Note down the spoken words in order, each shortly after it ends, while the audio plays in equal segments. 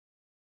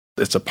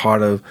It's a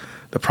part of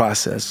the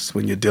process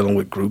when you're dealing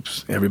with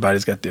groups.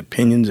 Everybody's got their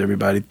opinions.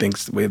 Everybody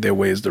thinks their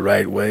way is the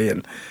right way,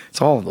 and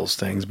it's all of those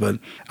things. But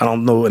I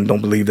don't know and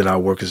don't believe that our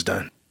work is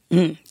done.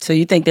 So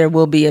you think there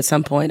will be at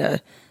some point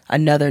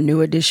another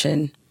New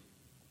Edition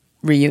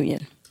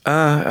reunion?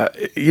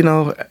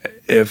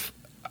 If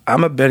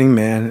I'm a betting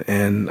man,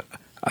 and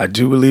I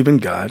do believe in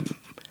God,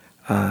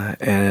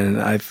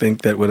 and I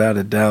think that without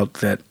a doubt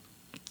that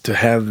to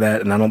have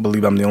that, and I don't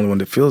believe I'm the only one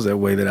that feels that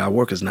way, that our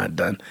work is not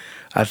done.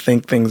 I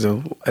think things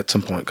will at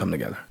some point come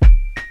together.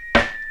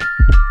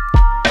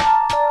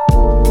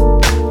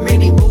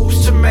 Many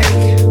moves to make,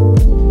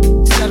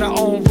 set our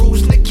own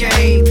rules in the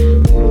game,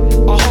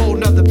 a whole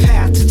nother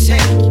path to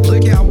take.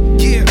 Look out,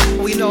 yeah,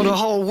 we know the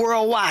whole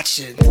world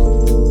watching.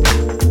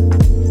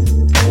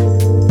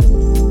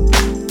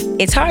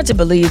 It's hard to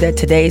believe that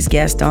today's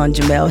guest on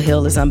Jemele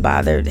Hill is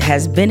Unbothered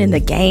has been in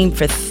the game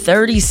for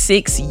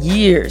 36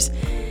 years.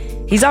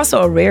 He's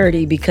also a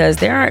rarity because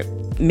there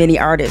aren't many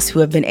artists who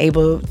have been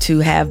able to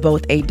have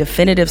both a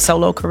definitive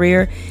solo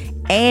career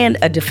and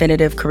a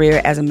definitive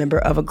career as a member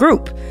of a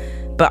group.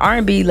 But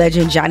R&B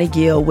legend Johnny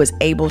Gill was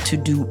able to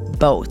do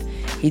both.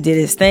 He did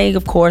his thing,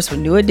 of course, with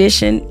New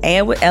Edition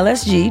and with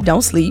LSG,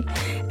 Don't Sleep.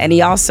 And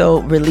he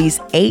also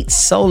released 8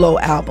 solo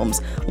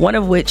albums, one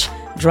of which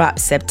dropped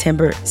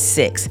September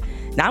 6th.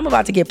 Now, I'm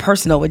about to get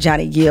personal with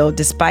Johnny Gill,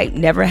 despite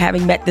never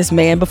having met this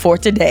man before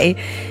today,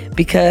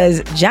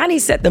 because Johnny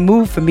set the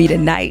mood for me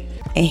tonight,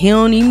 and he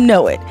don't even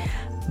know it.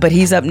 But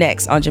he's up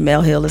next on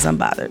Jemele Hill is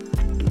Unbothered.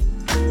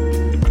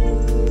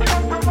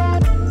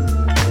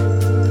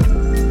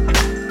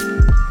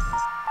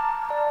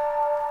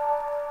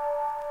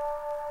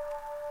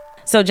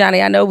 So,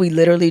 Johnny, I know we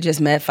literally just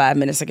met 5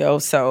 minutes ago,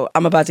 so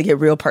I'm about to get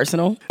real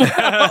personal.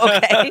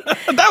 Okay.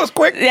 That was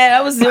quick. Yeah,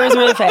 it was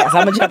really fast.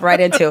 I'm going to jump right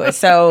into it.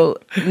 So,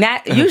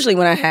 usually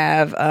when I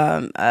have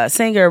a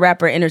singer,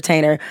 rapper,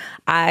 entertainer,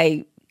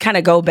 I kind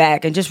of go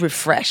back and just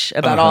refresh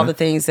about all the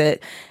things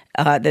that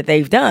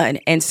they've done.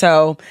 And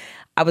so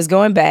I was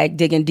going back,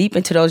 digging deep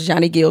into those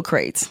Johnny Gill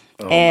crates.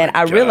 And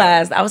I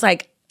realized, I was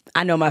like,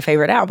 I know my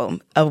favorite album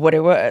of what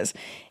it was.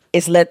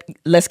 It's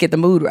Let's Get the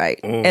Mood Right.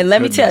 And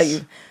let me tell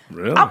you,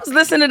 really? I was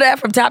listening to that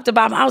from top to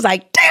bottom. I was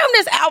like, damn,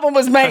 this album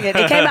was banging.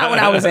 It came out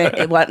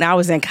when I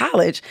was in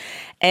college.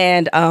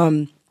 And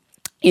my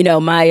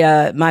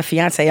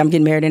fiance, I'm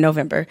getting married in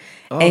November,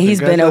 and he's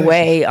been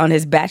away on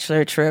his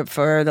bachelor trip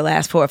for the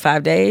last 4 or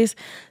 5 days.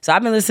 So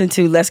I've been listening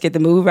to Let's Get the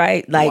Mood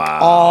Right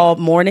all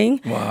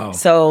morning. Wow.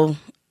 So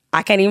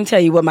I can't even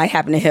tell you what might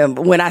happen to him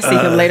when I see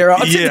him later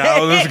on today. Yeah, I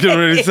was just getting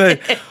ready to say,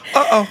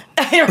 uh-oh.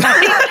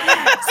 Right?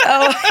 So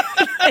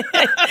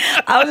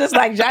I was just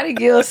like, Johnny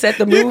Gill set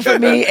the mood for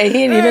me, and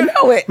he didn't even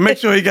know it. Make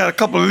sure he got a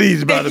couple of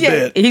leaves by the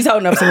bed. He's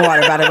holding up some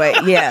water, by the way.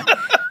 Yeah.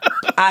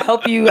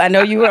 I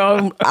know you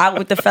were out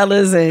with the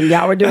fellas and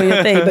y'all were doing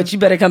your thing, but you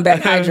better come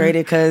back hydrated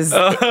because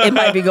it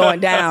might be going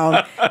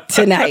down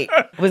tonight.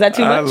 Was that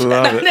too much? I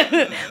love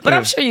it. But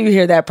I'm sure you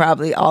hear that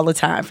probably all the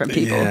time from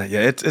people.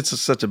 Yeah, it's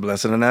such a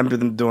blessing. And I've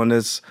been doing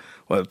this,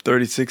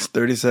 36,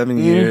 37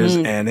 years,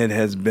 and it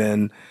has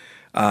been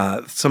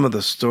some of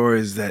the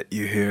stories that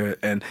you hear.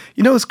 And,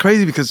 it's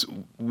crazy because,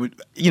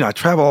 I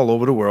travel all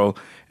over the world,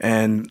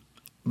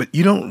 but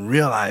you don't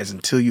realize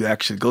until you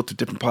actually go to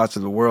different parts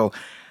of the world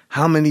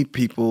how many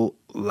people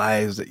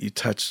lives that you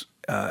touch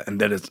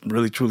and that is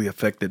really truly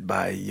affected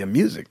by your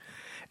music.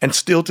 And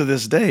still to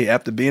this day,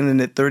 after being in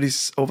it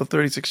over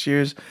 36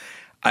 years,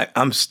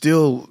 I'm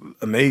still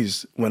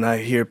amazed when I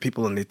hear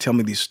people and they tell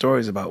me these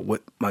stories about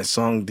what my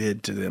song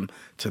did to them,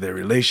 to their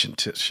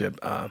relationship.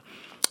 A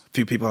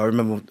few people, I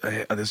remember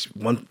this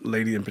one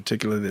lady in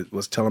particular that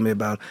was telling me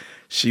about,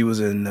 she was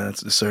in the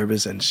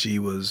service and she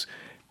was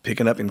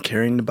picking up and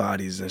carrying the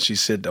bodies. And she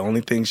said the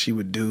only thing she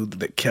would do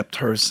that kept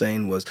her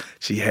sane was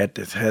she had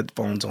the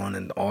headphones on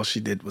and all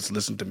she did was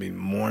listen to me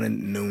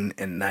morning, noon,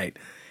 and night.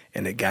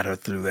 And it got her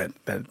through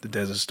the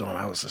Desert Storm.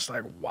 I was just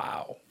like,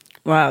 wow.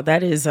 Wow,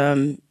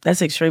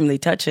 that's extremely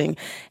touching.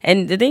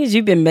 And the thing is,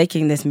 you've been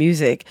making this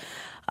music,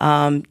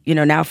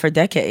 now for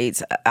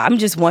decades. I'm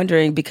just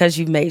wondering, because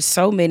you've made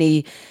so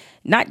many,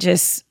 not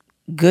just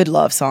good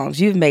love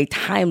songs, you've made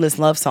timeless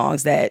love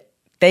songs that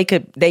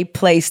they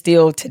play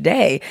still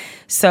today.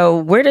 So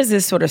where does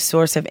this sort of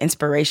source of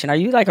inspiration? Are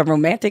you like a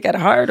romantic at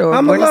heart? Or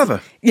I'm a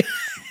lover. I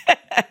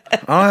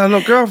don't have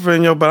no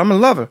girlfriend, but I'm a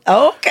lover.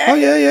 Okay. Oh,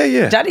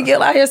 yeah. Johnny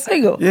Gill out here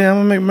single. Yeah, I'm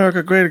going to make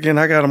America great again.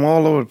 I got them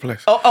all over the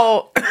place.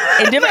 Oh,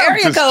 in different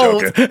area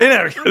codes.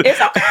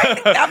 It's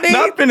okay.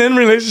 I've been in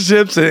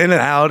relationships and in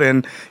and out.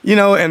 And,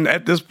 and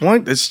at this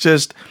point, it's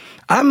just,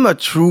 I'm a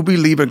true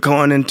believer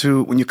going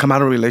into, when you come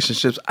out of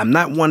relationships, I'm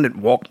not one that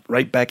walked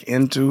right back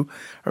into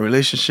a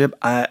relationship.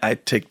 I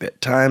take that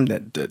time,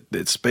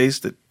 that space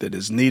that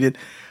is needed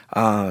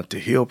to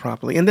heal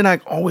properly. And then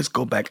I always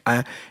go back.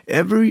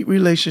 Every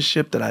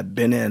relationship that I've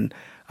been in,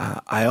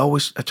 I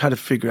try to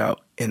figure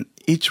out in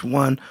each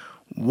one,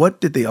 what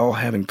did they all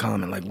have in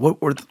common? Like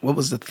what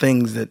was the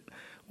things that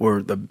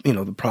were the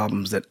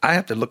problems that I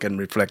have to look and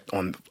reflect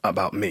on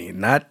about me,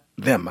 not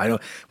them.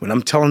 When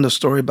I'm telling the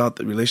story about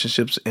the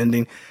relationships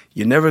ending,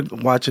 you're never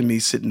watching me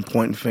sitting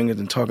pointing fingers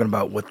and talking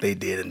about what they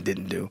did and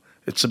didn't do.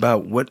 It's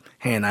about what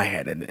hand I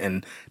had in it,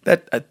 and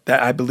that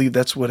I believe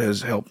that's what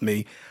has helped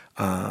me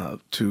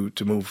to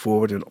move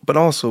forward, but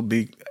also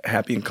be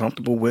happy and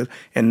comfortable with,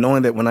 and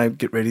knowing that when I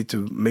get ready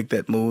to make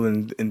that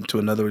move into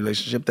another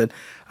relationship, that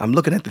I'm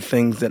looking at the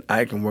things that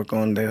I can work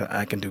on, that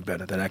I can do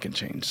better, that I can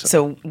change.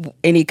 So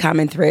any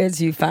common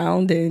threads you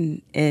found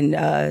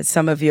in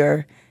some of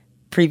your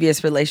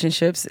previous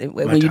relationships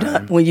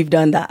when you've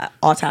done the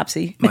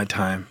autopsy? My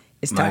time.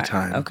 It's my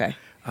time. time. Okay.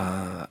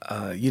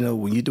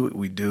 When you do what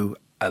we do,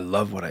 I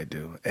love what I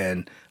do,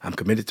 and I'm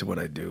committed to what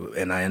I do,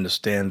 and I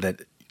understand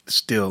that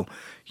still,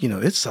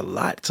 it's a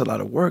lot. It's a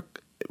lot of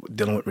work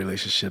dealing with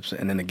relationships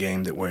and in the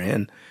game that we're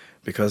in,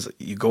 because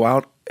you go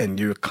out and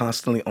you're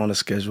constantly on a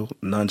schedule,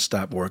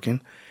 nonstop working.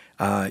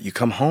 You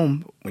come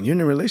home, when you're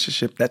in a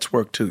relationship, that's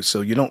work too. So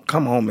you don't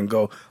come home and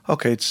go,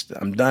 okay,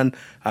 I'm done,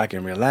 I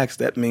can relax.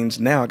 That means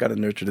now I got to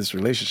nurture this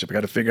relationship. I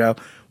got to figure out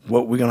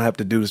what we're going to have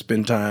to do to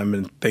spend time,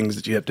 and things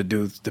that you have to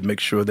do to make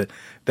sure that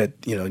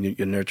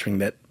you're nurturing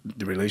the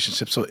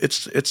relationship. So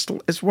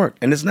it's work,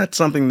 and it's not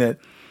something that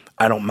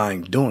I don't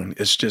mind doing.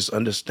 It's just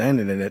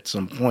understanding that at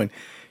some point,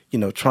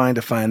 trying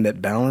to find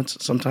that balance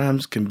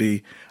sometimes can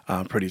be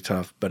pretty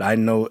tough. But I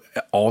know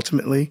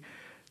ultimately,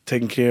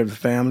 taking care of the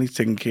family,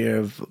 taking care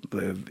of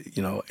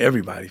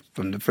everybody,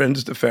 from the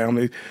friends to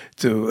family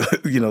to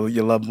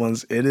your loved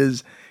ones.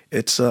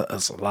 It's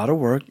a lot of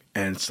work,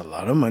 and it's a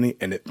lot of money,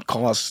 and it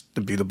costs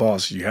to be the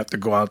boss. You have to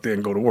go out there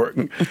and go to work.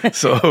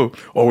 So,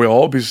 or we'll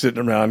all be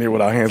sitting around here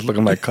with our hands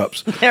looking like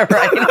cups. Yeah,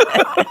 right.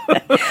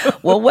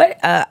 Well, what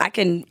I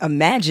can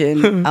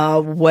imagine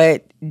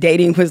what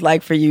dating was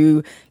like for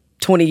you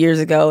 20 years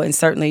ago, and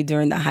certainly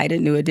during the height of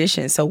New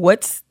Edition. So,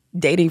 what's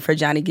dating for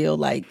Johnny Gill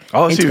like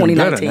in 2019?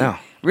 Better now.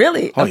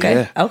 Really? Oh, okay.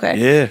 Yeah. Okay.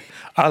 Yeah.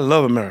 I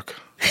love America.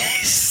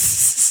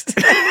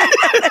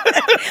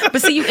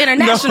 But see, you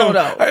international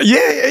though.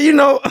 Yeah,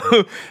 no,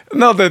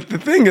 the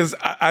thing is,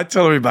 I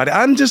tell everybody,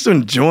 I'm just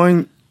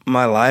enjoying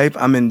my life.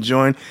 I'm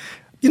enjoying,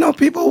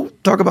 people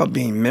talk about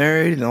being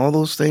married and all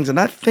those things, and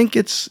I think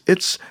it's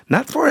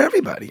not for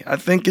everybody. I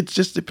think it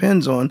just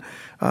depends on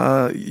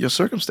your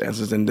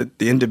circumstances and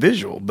the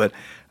individual. But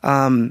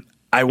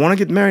I want to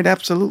get married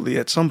absolutely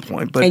at some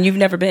point. But and you've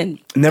never been?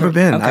 Never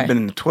been. Okay. I've been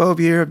in a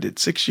 12-year, I did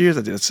 6 years,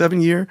 I did a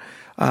 7-year.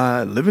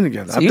 Living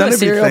together. So you're a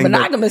serial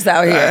monogamous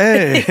out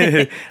here.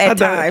 Hey, At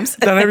times.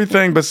 Done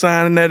everything but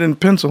signing that in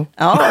pencil.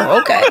 Oh,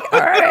 okay. All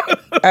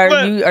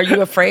right. Are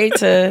you afraid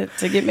to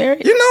get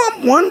married?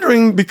 I'm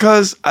wondering,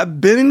 because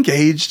I've been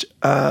engaged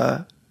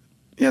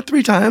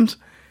 3 times.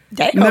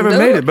 Damn, Never dude.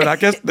 made it, but I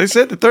guess they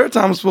said the third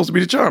time was supposed to be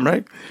the charm,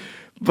 right?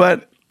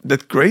 But the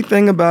great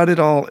thing about it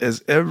all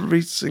is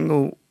every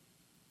single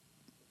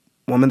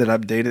woman that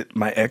I've dated,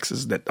 my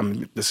exes, the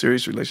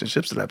serious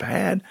relationships that I've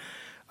had,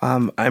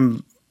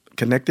 I'm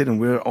connected, and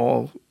we're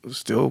all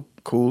still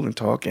cool and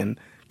talk and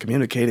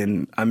communicate.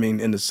 And I mean,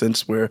 in the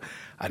sense where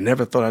I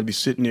never thought I'd be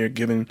sitting there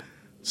giving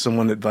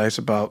someone advice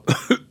about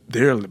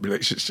their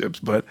relationships.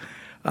 But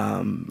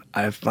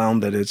I have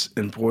found that it's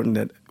important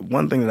that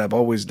one thing that I've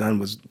always done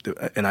was,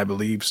 and I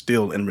believe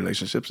still in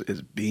relationships,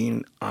 is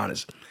being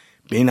honest.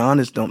 Being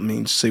honest don't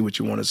mean say what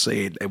you want to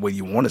say, the way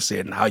you want to say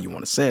it and how you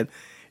want to say it.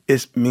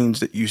 It means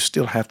that you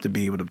still have to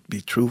be able to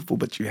be truthful,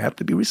 but you have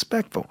to be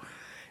respectful.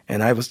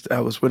 And I was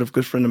with a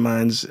good friend of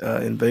mine's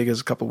in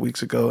Vegas a couple of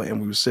weeks ago,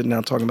 and we were sitting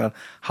down talking about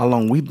how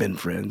long we've been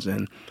friends,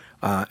 and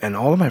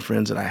all of my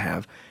friends that I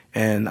have.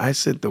 And I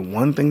said the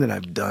one thing that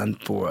I've done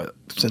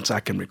since I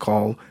can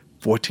recall,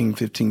 14,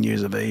 15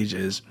 years of age,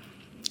 is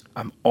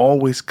I'm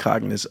always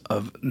cognizant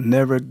of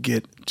never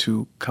get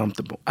too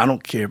comfortable. I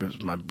don't care if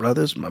it's my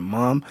brothers, my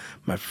mom,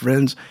 my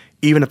friends.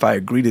 Even if I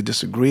agree to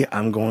disagree,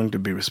 I'm going to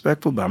be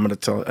respectful, but I'm going to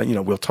tell,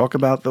 we'll talk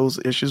about those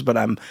issues, but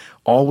I'm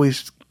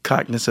always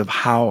cognizant of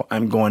how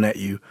I'm going at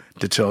you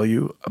to tell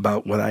you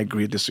about what I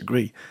agree or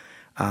disagree.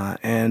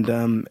 And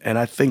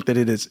I think that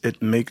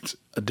it makes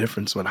a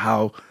difference with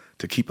how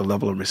to keep a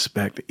level of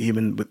respect,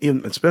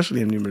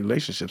 especially in new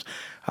relationships.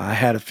 I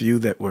had a few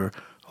that were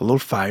a little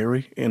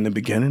fiery in the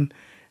beginning,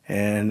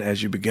 and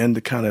as you begin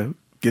to kind of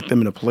get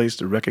them in a place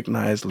to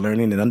recognize,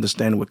 learning, and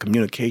understanding what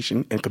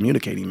communication and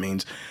communicating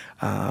means,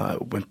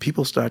 when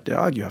people start to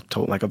argue, I've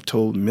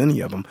told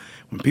many of them,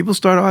 when people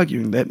start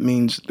arguing, that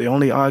means they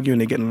only argue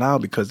and they're getting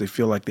loud because they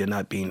feel like they're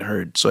not being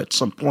heard. So at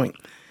some point,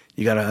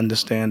 you got to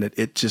understand that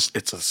it's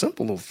a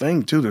simple little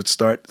thing too, to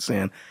start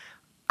saying,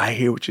 I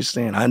hear what you're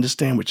saying, I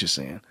understand what you're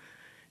saying,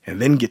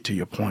 and then get to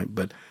your point.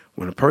 But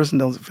when a person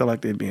doesn't feel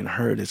like they're being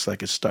heard, it's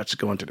like it starts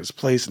going to this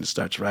place and it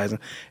starts rising.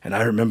 And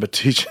I remember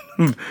teaching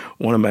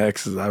one of my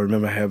exes, I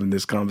remember having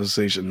this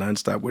conversation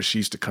nonstop where she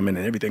used to come in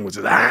and everything was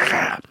just,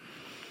 ah!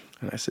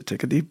 And I said,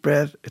 take a deep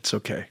breath. It's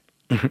okay.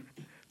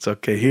 It's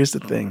okay. Here's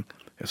the thing.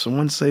 If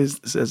someone says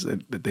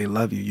that they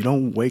love you, you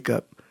don't wake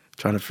up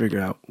trying to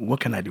figure out, what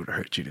can I do to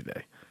hurt you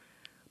today?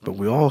 but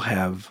we all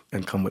have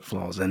and come with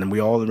flaws. And then we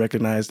all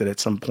recognize that at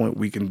some point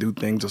we can do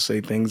things or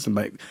say things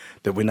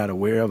that we're not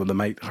aware of or that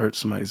might hurt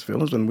somebody's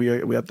feelings. And we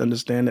have to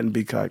understand that and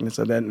be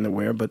cognizant of that and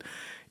aware. But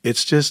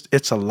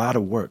it's a lot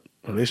of work.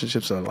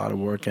 Relationships are a lot of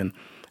work, and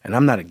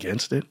I'm not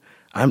against it.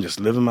 I'm just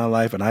living my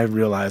life, and I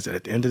realize that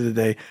at the end of the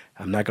day,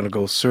 I'm not going to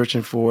go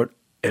searching for it.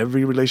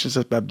 Every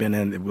relationship I've been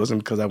in, it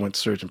wasn't because I went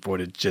searching for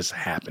it. It just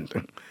happened.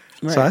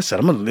 Right. So I said,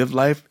 I'm going to live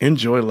life,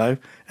 enjoy life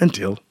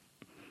until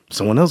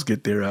someone else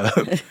get their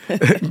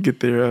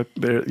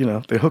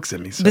their hooks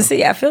in me. So. But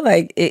see, I feel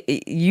like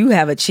you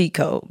have a cheat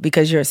code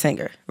because you're a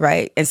singer,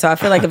 right? And so I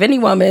feel like if any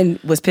woman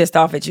was pissed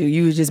off at you,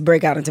 you would just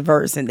break out into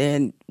verse, and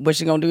then what's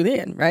she gonna do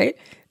then, right?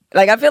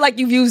 Like, I feel like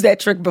you've used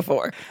that trick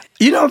before.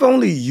 I've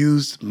only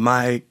used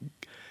my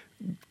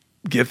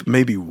gift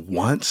maybe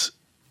once.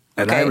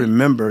 And okay. I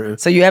remember,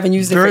 so you haven't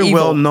used it for evil. Very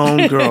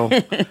well-known girl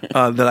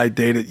that I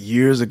dated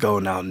years ago,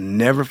 and I'll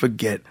never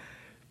forget.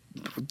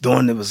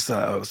 I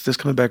was just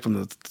coming back from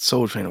the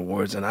Soul Train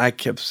Awards, and I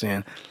kept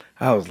saying,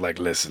 I was like,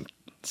 listen,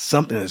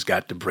 something has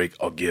got to break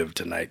or give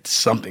tonight,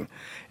 something.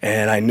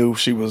 And I knew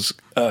she was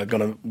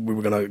we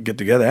were gonna get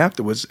together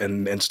afterwards,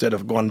 and instead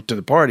of going to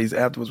the parties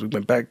afterwards, we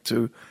went back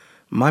to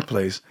my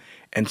place.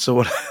 And so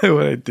what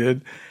I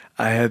did,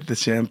 I had the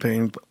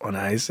champagne on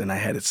ice, and I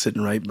had it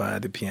sitting right by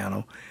the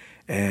piano.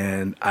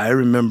 And I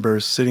remember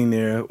sitting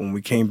there when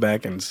we came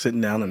back and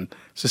sitting down and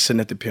just sitting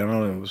at the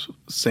piano and was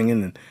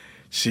singing. And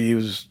she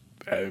was,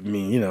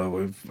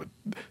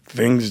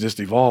 things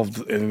just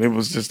evolved. And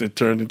it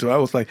turned into, I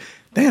was like,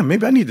 damn,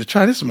 maybe I need to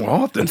try this more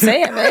often. I'm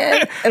saying,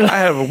 man. I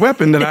have a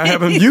weapon that I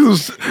haven't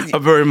used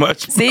very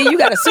much. See, you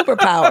got a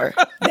superpower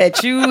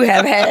that you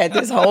have had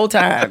this whole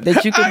time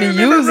that you could be using.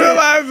 I didn't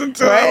realize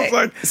until I was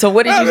like, so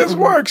what did this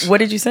works. What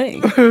did you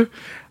sing?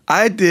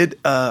 I did,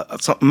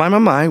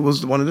 My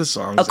was one of the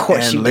songs. Of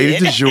course and you Lady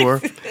did. du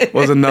Jour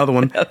was another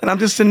one. And I'm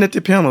just sitting at the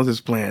piano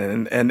just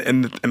playing.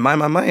 And My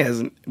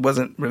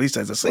wasn't released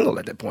as a single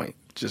at that point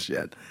just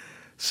yet.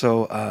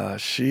 So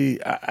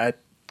I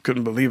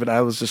couldn't believe it.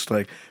 I was just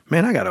like,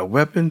 man, I got a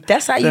weapon.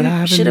 That's how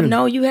you should have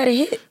known you had a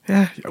hit.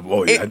 Yeah.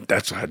 Well,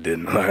 that's what I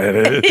didn't know I had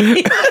a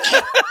hit.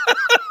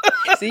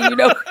 See,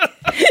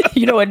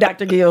 you know what,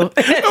 Dr. Gill?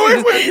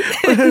 Wait.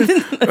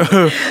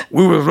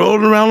 We was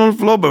rolling around on the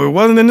floor, but it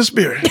wasn't in the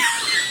spirit.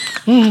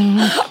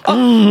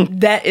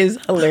 That is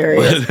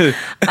hilarious.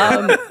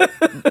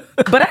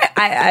 But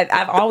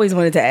I've always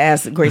wanted to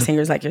ask great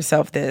singers like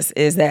yourself this,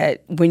 is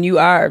that when you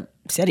are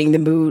setting the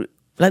mood,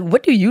 like,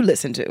 what do you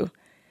listen to?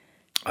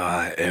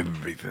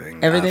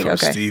 Everything. Everything, from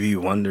okay. Stevie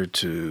Wonder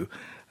to,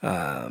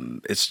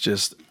 it's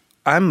just,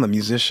 I'm a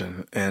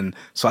musician, and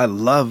so I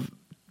love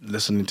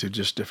listening to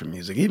just different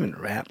music, even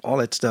rap, all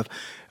that stuff.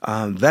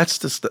 That's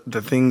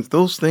the things,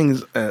 those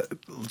things,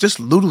 just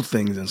little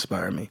things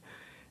inspire me.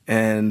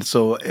 And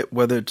so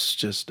whether it's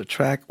just a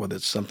track, whether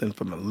it's something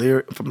from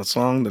a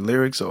song, the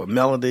lyrics or a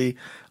melody,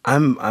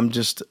 I'm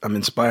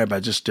inspired by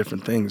just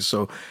different things.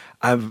 So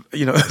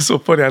it's so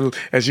funny.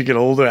 As you get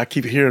older, I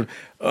keep hearing,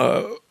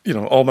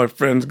 all my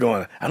friends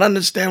going, I don't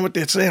understand what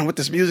they're saying, what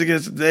this music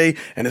is today.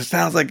 And it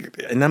sounds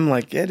like, and I'm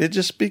like, yeah, they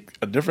just speak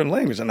a different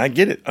language. And I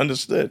get it,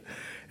 understood.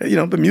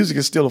 But music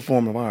is still a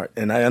form of art.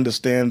 And I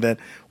understand that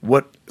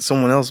what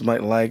someone else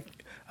might like,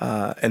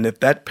 and if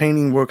that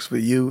painting works for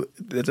you,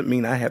 it doesn't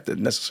mean I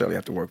necessarily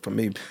have to work for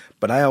me.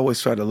 But I always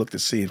try to look to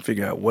see and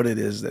figure out what it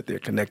is that they're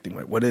connecting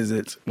with. What is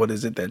it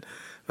that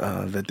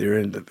they're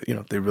in,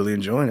 they're really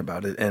enjoying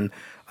about it. And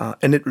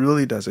it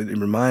really does. It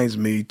reminds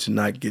me to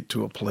not get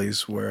to a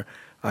place where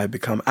I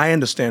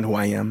understand who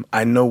I am.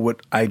 I know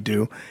what I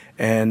do.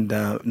 And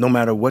no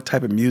matter what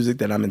type of music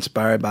that I'm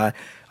inspired by,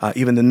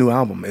 even the new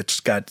album, it's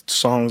got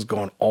songs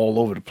going all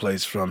over the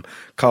place, from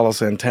Carlos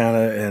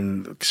Santana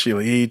and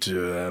Sheila E.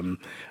 to,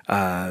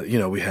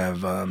 we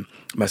have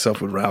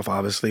myself with Ralph,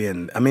 obviously.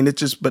 And I mean,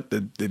 but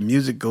the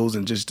music goes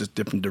in just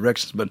different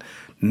directions, but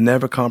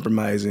never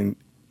compromising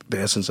the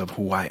essence of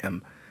who I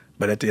am.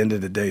 But at the end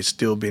of the day,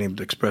 still being able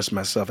to express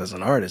myself as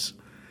an artist,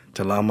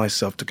 to allow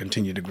myself to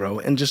continue to grow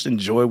and just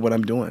enjoy what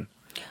I'm doing.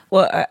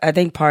 Well, I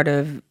think part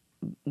of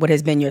what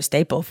has been your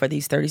staple for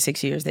these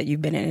 36 years that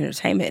you've been in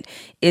entertainment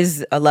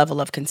is a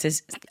level of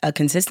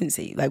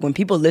consistency. Like, when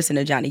people listen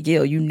to Johnny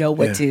Gill, you know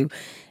what to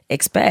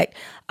expect.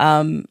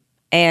 And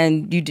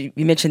you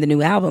mentioned the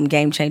new album,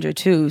 Game Changer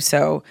 2.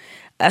 So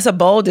that's a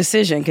bold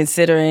decision,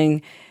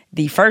 considering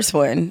the first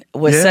one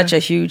was such a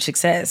huge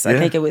success. I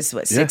think it was,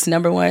 six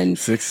number one?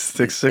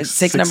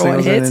 Six number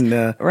one hits?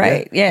 And,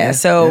 right, yeah.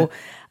 So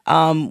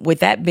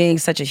with that being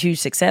such a huge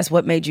success,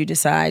 what made you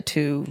decide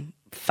to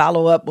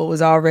follow up what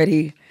was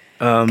already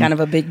kind of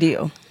a big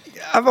deal?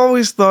 I've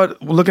always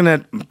thought, looking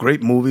at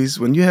great movies,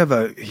 when you have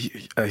a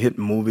hit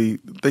movie,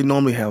 they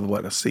normally have,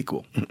 a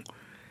sequel.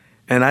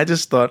 And I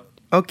just thought,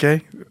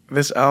 okay,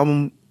 this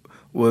album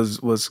was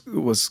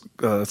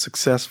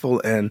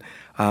successful, and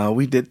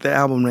the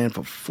album ran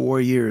for 4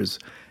 years,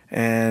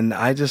 and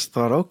I just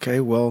thought,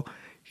 okay, well,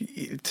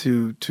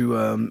 to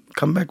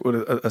come back with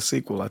a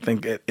sequel, I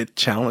think it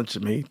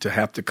challenged me to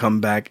have to come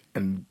back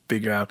and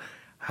figure out,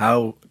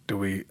 how do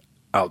we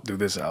outdo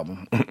this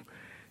album?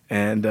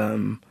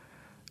 And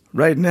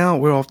right now,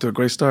 we're off to a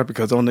great start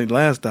because on the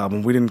last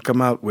album, we didn't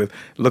come out with,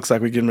 looks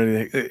like we're getting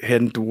ready to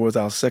heading towards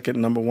our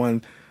second number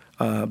one,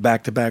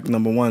 back-to-back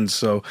number one.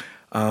 So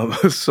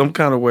some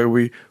kind of way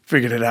we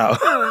figured it out.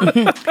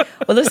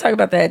 Well, let's talk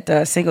about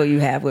that single you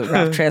have with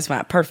Ralph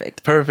Tresvant,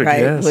 Perfect. Perfect,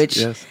 right? yes. Which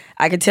yes.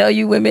 I can tell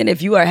you, women,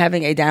 if you are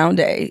having a down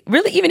day,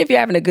 really, even if you're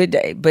having a good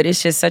day, but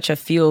it's just such a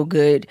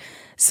feel-good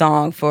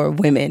song for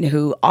women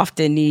who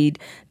often need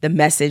the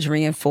message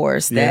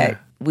reinforced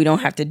that we don't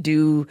have to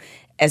do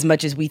as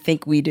much as we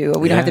think we do, or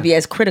we don't have to be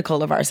as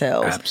critical of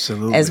ourselves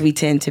as we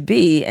tend to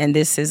be. And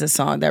this is a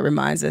song that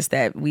reminds us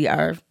that we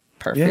are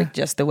perfect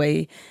just the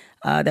way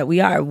that we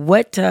are.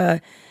 What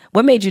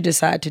made you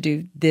decide to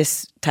do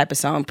this type of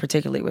song,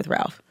 particularly with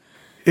Ralph?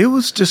 It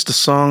was just a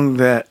song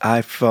that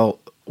I felt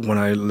when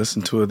I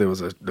listened to it, there was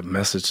the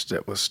message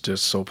that was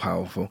just so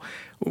powerful.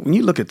 When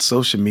you look at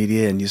social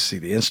media and you see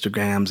the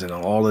Instagrams and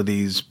all of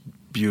these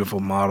beautiful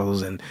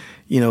models, and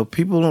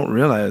people don't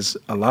realize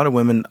a lot of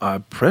women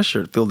are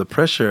feel the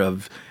pressure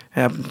of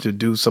having to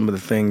do some of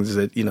the things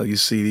that you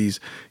see these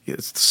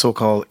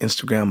so-called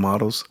Instagram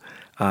models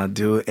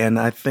do. And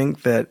I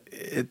think that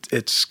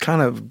it's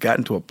kind of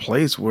gotten to a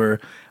place where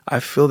I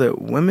feel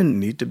that women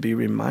need to be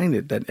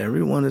reminded that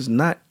everyone is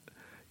not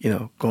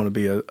going to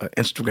be a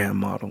Instagram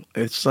model.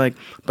 It's like,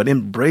 but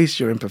embrace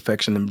your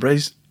imperfection,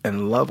 embrace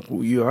and love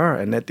who you are.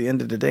 And at the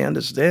end of the day,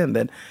 understand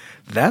that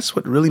that's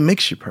what really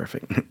makes you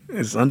perfect,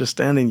 is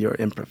understanding your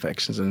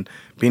imperfections and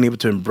being able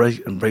to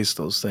embrace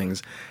those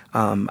things.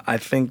 I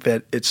think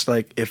that it's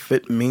like, if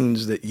it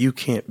means that you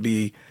can't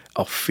be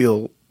or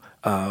feel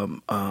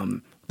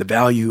the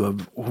value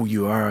of who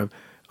you are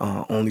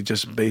only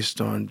just based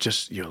on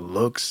just your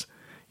looks,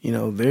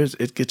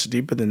 it gets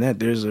deeper than that.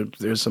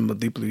 There's some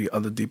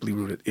other deeply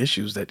rooted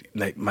issues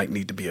that might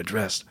need to be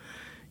addressed,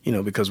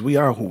 because we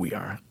are who we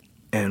are,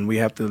 and we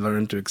have to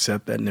learn to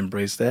accept that and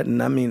embrace that.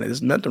 And I mean,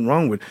 there's nothing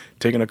wrong with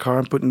taking a car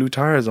and putting new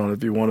tires on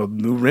if you want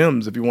new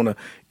rims, if you want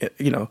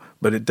to,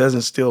 but it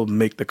doesn't still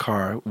make the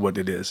car what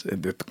it is,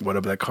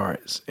 whatever that car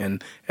is.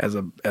 And as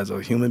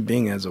a human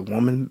being, as a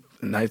woman,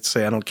 and I'd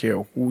say I don't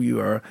care who you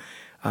are.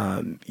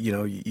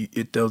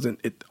 It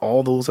doesn't.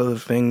 All those other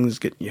things,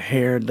 getting your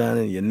hair done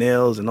and your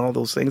nails and all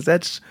those things,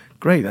 that's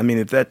great. I mean,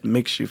 if that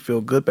makes you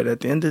feel good, but at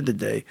the end of the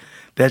day,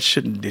 that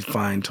shouldn't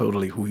define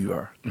totally who you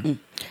are. Mm-hmm.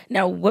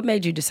 Now, what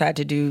made you decide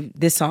to do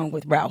this song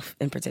with Ralph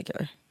in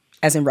particular,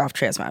 as in Ralph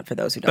Tresvant, for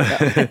those who don't know?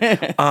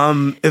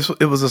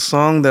 It was a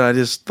song that I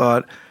just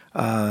thought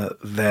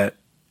that.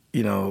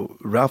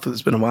 Ralph,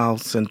 it's been a while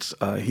since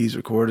he's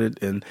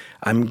recorded, and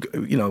I'm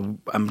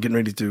getting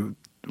ready to.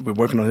 We're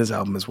working on his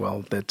album as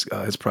well. That's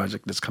his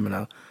project that's coming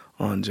out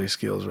on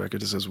GILL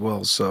Records as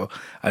well. So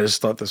I just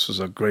thought this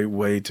was a great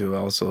way to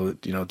also,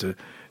 to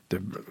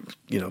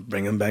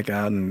bring him back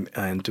out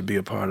and to be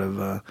a part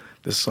of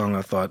this song.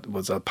 I thought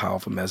was a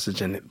powerful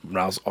message, and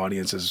Ralph's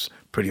audience is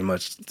pretty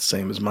much the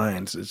same as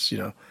mine. It's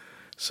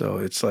so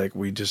it's like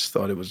we just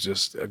thought it was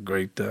just a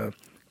great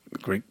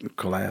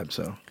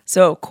collab.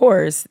 So of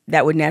course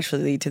that would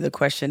naturally lead to the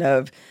question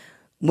of,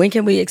 when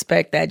can we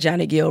expect that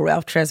Johnny Gill,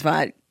 Ralph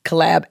Tresvant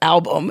collab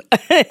album?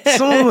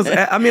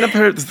 I've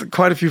heard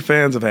quite a few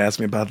fans have asked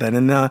me about that.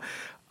 And, the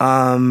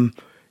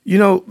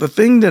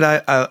thing that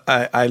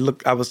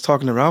I was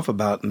talking to Ralph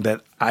about, and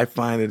that I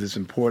find it is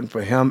important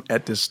for him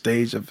at this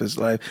stage of his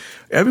life.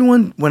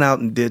 Everyone went out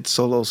and did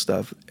solo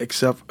stuff,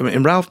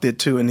 and Ralph did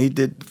too, and he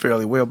did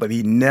fairly well, but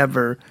he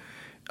never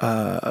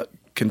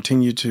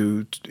continued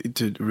to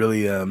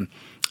really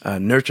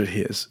nurture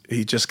his.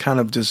 He just kind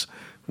of just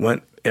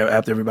went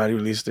after everybody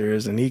released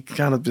theirs, and he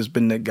kind of just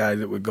been that guy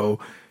that would go,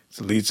 it's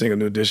the lead singer,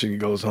 new edition, he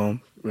goes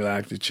home,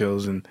 relaxes,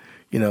 chills, and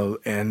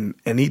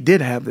and he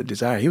did have the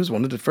desire. He was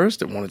one of the first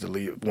that wanted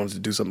to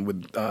do something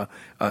with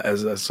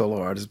as a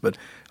solo artist, but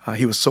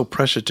he was so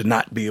pressured to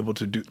not be able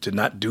to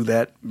not do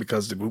that,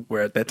 because the group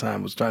where at that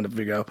time was trying to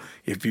figure out,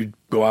 if you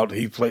go out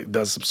and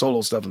does some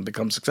solo stuff and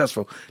become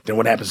successful, then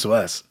what happens to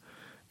us?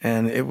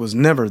 And it was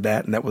never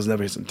that, and that was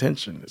never his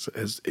intention.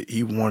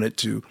 He wanted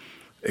to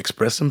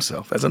express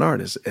himself as an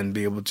artist and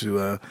be able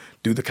to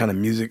do the kind of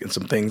music and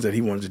some things that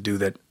he wanted to do,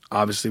 that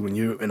obviously when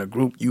you're in a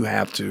group, you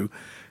have to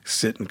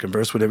sit and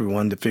converse with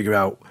everyone to figure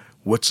out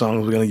what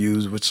songs we're going to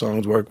use, which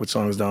songs work, which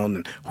songs don't,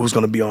 and who's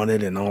going to be on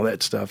it and all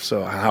that stuff.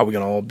 So how are we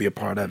going to all be a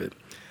part of it?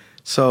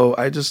 So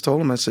I just told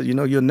him, I said,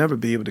 you'll never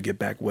be able to get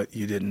back what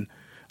you didn't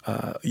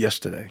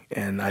yesterday.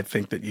 And I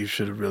think that you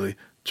should have really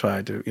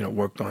tried to,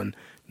 worked on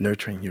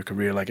nurturing your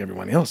career like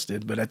everyone else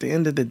did. But at the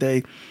end of the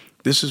day,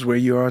 this is where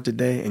you are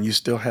today, and you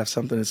still have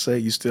something to say.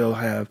 You still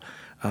have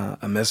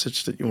a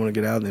message that you want to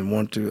get out and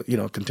want to,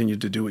 continue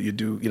to do what you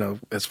do,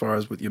 as far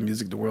as with your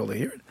music, the world to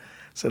hear it.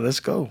 So let's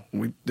go.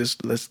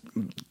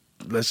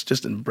 Let's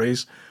just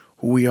embrace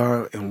who we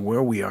are and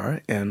where we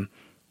are, and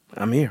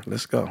I'm here.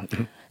 Let's go.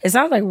 It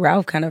sounds like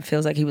Ralph kind of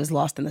feels like he was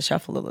lost in the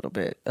shuffle a little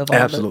bit.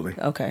 Absolutely.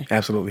 Okay.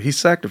 Absolutely. He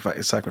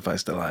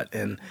sacrificed a lot,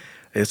 and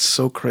it's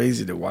so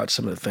crazy to watch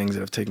some of the things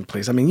that have taken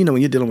place. I mean,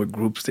 when you're dealing with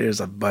groups,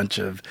 there's a bunch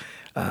of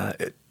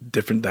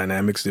different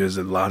dynamics. There's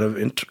a lot of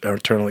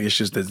internal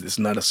issues that it's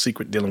not a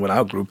secret dealing with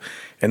our group,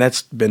 and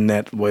that's been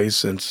that way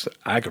since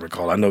I can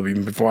recall. I know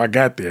even before I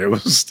got there, it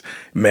was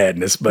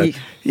madness. But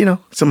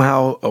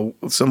somehow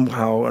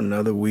or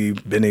another,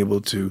 we've been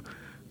able to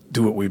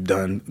do what we've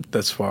done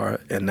thus far,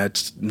 and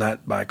that's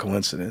not by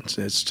coincidence.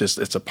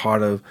 It's a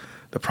part of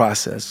the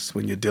process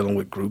when you're dealing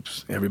with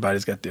groups.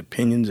 Everybody's got their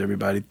opinions.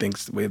 Everybody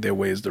thinks their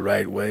way is the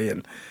right way,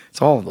 and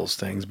it's all of those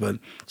things. But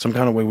some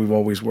kind of way we've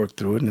always worked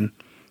through it, and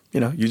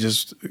you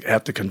just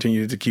have to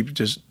continue to keep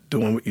just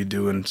doing what you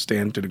do and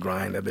stand to the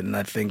grind of it. And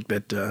I think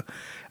that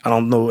I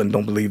don't know and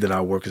don't believe that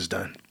our work is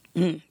done.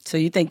 So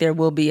you think there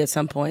will be at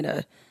some point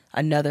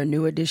another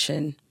New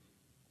Edition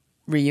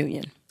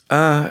reunion?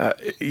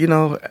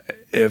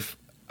 If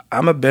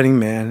I'm a betting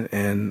man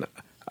and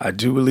I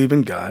do believe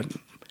in God,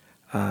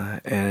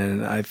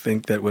 and I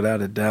think that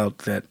without a doubt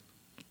that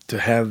to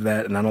have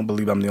that, and I don't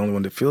believe I'm the only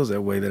one that feels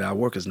that way, that our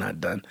work is not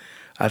done,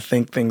 I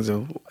think things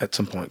will at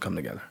some point come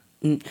together.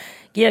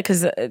 Yeah,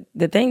 because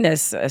the thing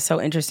that's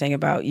so interesting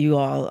about you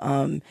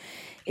all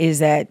is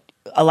that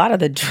a lot of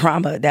the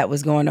drama that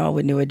was going on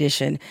with New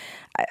Edition,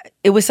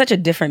 it was such a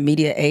different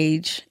media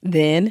age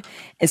then.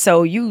 And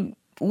so you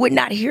would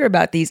not hear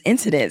about these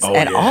incidents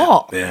at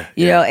all.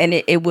 You know, and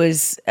it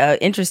was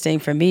interesting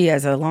for me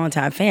as a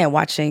longtime fan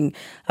watching,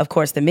 of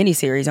course, the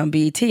miniseries on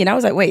BET. And I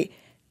was like, wait,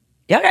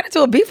 y'all got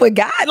into a beef with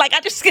God? Like, I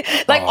just,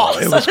 all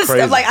this other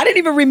stuff. Like, I didn't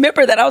even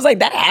remember that. I was like,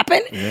 that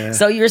happened? Yeah.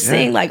 So you're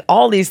seeing, like,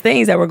 all these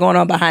things that were going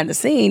on behind the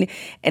scene.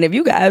 And if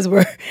you guys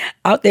were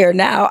out there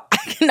now, I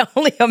can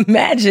only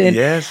imagine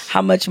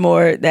how much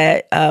more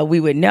that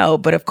we would know.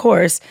 But, of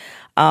course,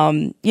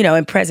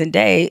 in present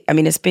day, I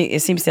mean,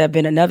 it seems to have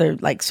been another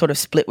like sort of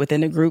split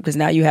within the group because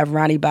now you have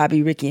Ronnie,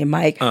 Bobby, Ricky, and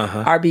Mike,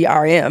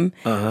 RBRM.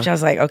 Which I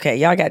was like, okay,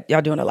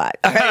 y'all doing a lot.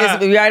 All right,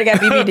 we already got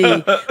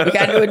BBD, we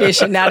got New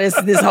Edition. Now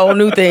this whole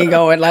new thing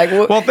going. Like,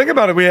 well, think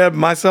about it. We had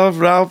myself,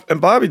 Ralph,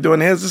 and Bobby doing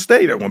Heads of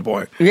State at one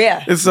point.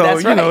 Yeah, and so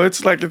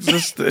it's like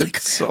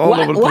it's all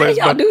over the place. Why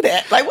do y'all do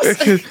that? Like,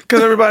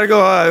 because everybody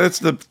go, it's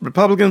the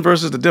Republicans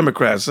versus the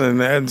Democrats,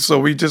 and so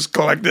we just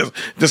go like this,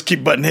 just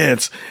keep butting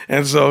heads,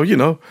 and so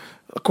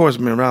Of course,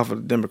 me and Ralph are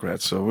the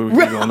Democrats, so we would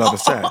be on the other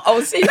side.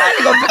 See, I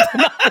ain't gonna put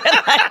them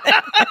like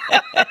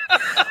that.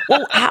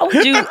 Well,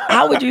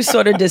 how would you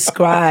sort of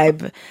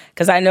describe?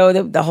 Because I know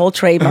the whole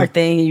trademark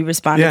thing, and you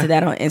responded to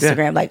that on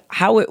Instagram. Yeah. Like,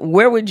 how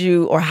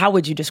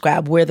would you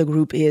describe where the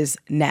group is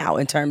now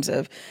in terms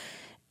of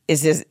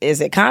is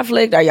it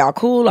conflict? Are y'all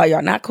cool? Are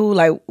y'all not cool?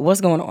 Like, what's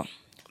going on?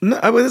 No,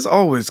 there's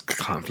always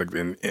conflict,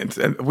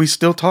 and we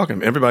still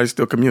talking. Everybody's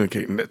still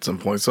communicating at some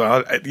point.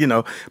 So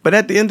but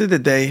at the end of the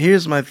day,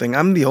 here's my thing.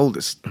 I'm the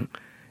oldest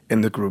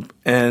in the group,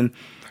 and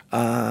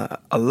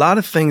a lot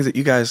of things that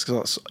you guys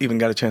even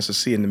got a chance to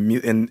see in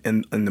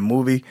the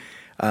movie,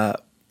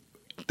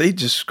 they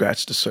just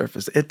scratched the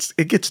surface.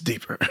 It gets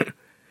deeper.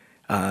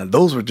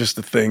 Those were just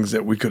the things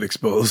that we could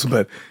expose,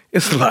 but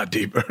it's a lot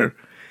deeper.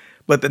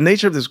 But the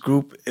nature of this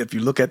group, if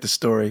you look at the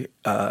story,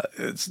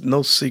 it's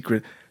no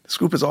secret. This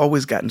group has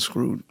always gotten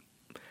screwed.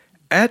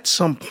 At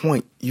some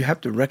point, you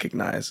have to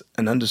recognize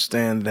and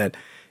understand that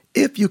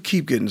if you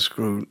keep getting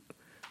screwed,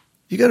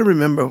 you got to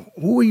remember,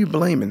 who are you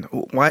blaming?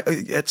 Why?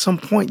 At some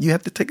point, you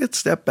have to take a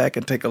step back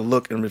and take a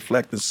look and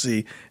reflect and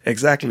see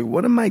exactly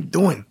what am I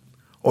doing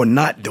or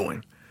not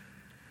doing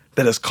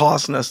that is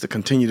causing us to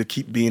continue to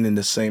keep being in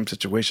the same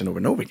situation over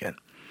and over again.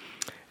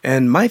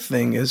 And my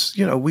thing is,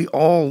 we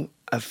all,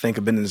 I think,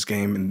 have been in this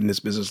game and in this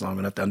business long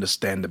enough to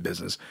understand the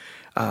business.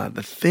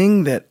 The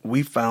thing that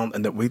we found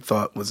and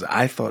that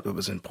I thought it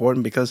was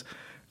important because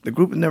the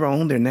group never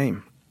owned their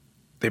name.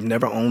 They've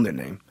never owned their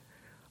name.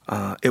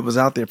 It was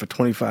out there for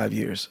 25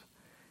 years.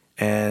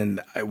 And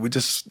we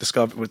just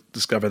discovered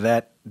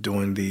that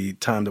during the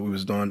time that we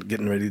was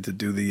getting ready to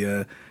do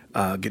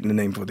getting the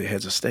name for the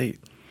Heads of State.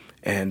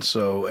 And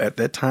so at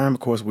that time,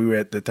 of course, we were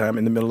at the time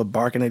in the middle of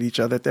barking at each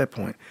other at that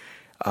point.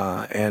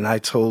 And I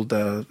told,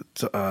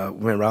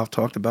 when Ralph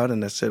talked about it,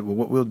 and I said, well,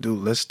 what we'll do,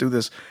 let's do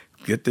this.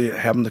 Have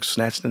them to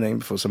snatch the name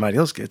before somebody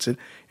else gets it.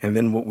 And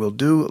then what we'll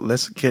do,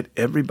 let's get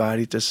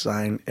everybody to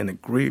sign an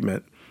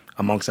agreement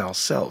amongst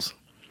ourselves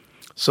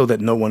so that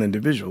no one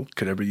individual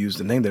could ever use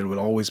the name. That it would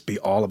always be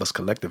all of us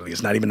collectively.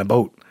 It's not even a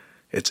vote.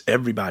 It's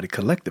everybody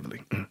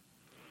collectively.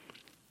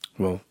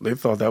 Well, they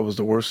thought that was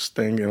the worst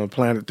thing on the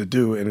planet to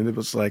do. And it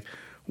was like,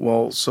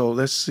 well, so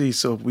let's see.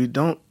 So if we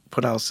don't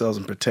put ourselves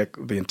and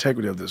protect the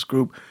integrity of this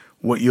group,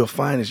 what you'll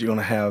find is you're going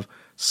to have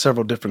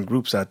several different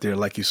groups out there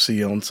like you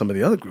see on some of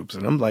the other groups.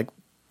 And I'm like,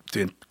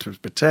 to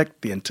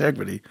protect the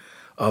integrity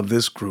of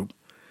this group,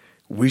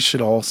 we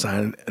should all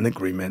sign an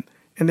agreement,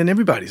 and then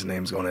everybody's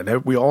name's going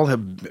in. We all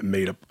have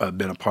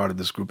been a part of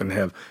this group and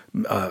have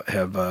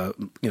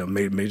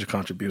made major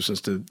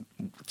contributions to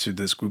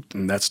this group,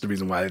 and that's the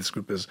reason why this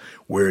group is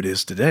where it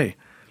is today.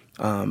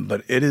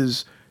 But it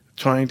is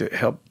trying to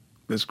help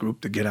this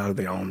group to get out of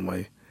their own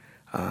way.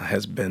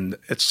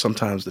 It's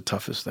sometimes the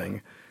toughest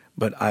thing.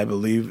 But I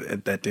believe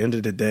at the end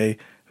of the day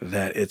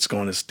that it's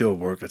going to still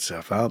work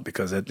itself out,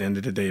 because at the end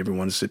of the day,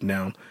 everyone is sitting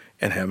down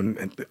and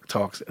having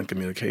talks and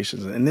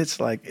communications. And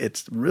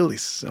it's really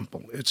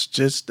simple. It's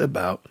just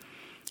about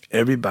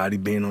everybody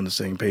being on the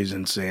same page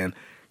and saying,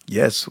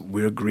 yes,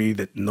 we agree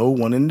that no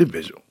one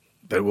individual,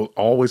 that will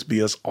always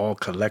be us all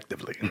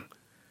collectively.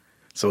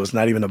 So it's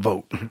not even a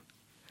vote.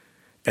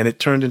 And it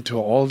turned into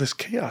all this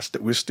chaos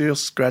that we're still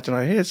scratching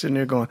our heads sitting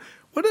there going,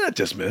 what did I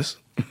just miss?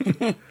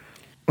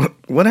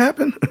 What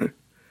happened?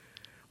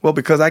 Well,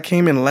 because I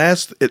came in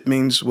last, it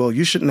means, well,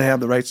 you shouldn't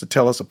have the rights to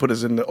tell us or put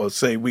us in or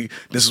say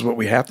this is what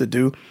we have to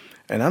do.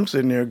 And I'm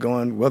sitting there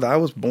going, whether I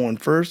was born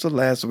first or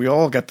last, we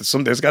all got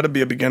there's got to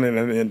be a beginning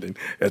and an ending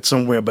at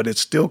somewhere, but it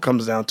still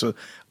comes down to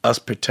us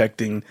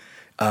protecting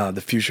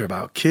the future of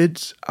our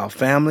kids, our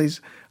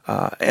families,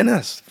 and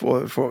us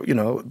for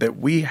that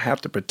we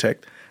have to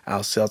protect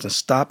ourselves and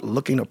stop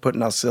looking or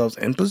putting ourselves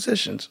in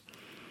positions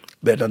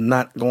that are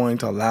not going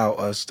to allow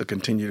us to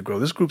continue to grow.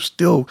 This group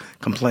still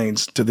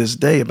complains to this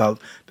day about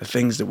the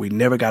things that we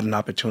never got an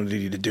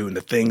opportunity to do, and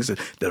the things that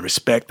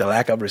the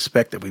lack of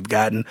respect that we've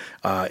gotten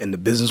in the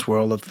business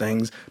world of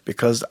things,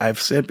 because I've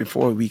said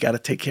before, we got to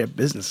take care of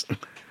business.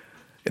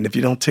 And if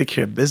you don't take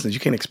care of business, you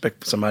can't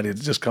expect somebody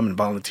to just come and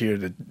volunteer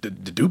to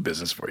do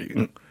business for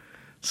you.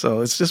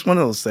 So it's just one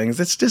of those things.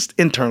 It's just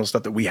internal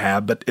stuff that we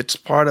have, but it's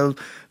part of,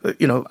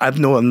 I've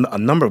known a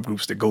number of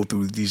groups that go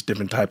through these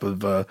different type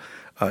of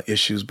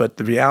issues. But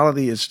the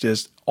reality is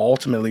just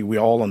ultimately we're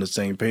all on the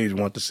same page,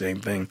 want the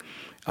same thing.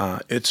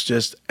 It's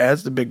just,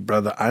 as the big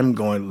brother, I'm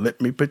going, let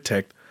me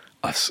protect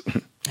us.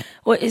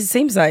 Well, it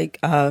seems like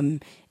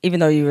even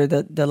though you were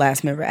the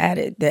last member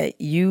added, that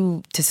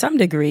you, to some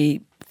degree,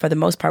 for the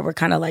most part, were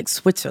kind of like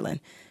Switzerland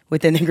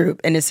within the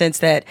group, in the sense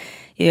that,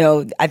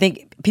 I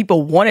think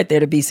people wanted there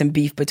to be some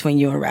beef between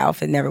you and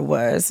Ralph. It never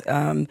was.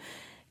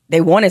 They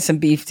wanted some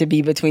beef to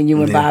be between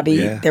you and Bobby.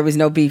 Yeah. There was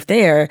no beef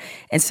there.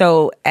 And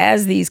so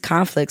as these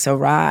conflicts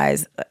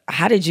arise,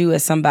 how did you,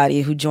 as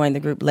somebody who joined the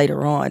group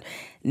later on,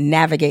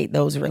 navigate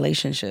those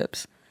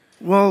relationships?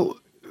 Well,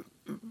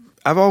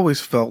 I've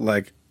always felt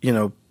like,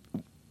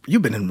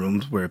 you've been in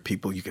rooms where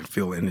you can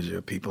feel the energy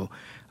of people.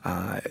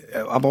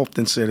 I've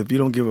often said, if you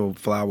don't give a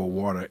flower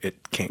water,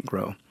 it can't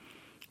grow.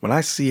 When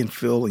I see and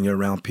feel and you're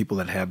around people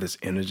that have this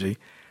energy,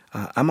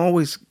 I'm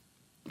always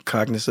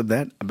cognizant of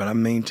that, but I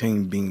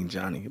maintain being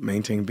Johnny,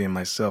 maintain being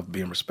myself,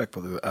 being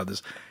respectful to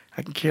others.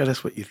 I can care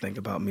less what you think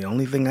about me. The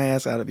only thing I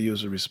ask out of you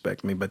is to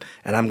respect me,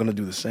 and I'm going to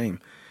do the same.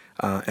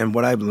 And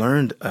what I've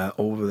learned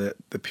over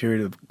the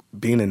period of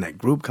being in that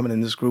group, coming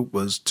in this group,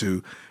 was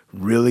to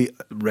really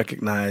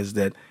recognize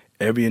that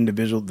every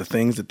individual, the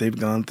things that they've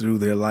gone through,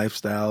 their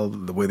lifestyle,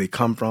 the way they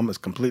come from, is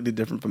completely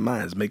different from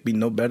mine. It make me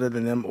no better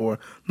than them or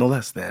no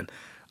less than.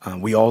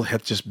 We all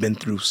have just been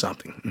through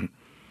something.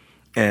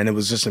 And it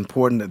was just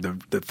important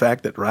that the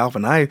fact that Ralph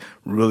and I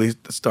really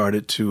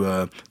started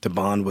to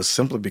bond was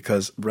simply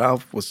because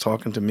Ralph was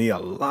talking to me a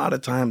lot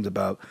of times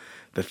about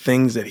the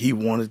things that he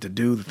wanted to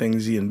do, the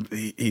things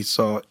he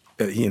saw,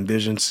 he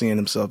envisioned seeing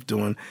himself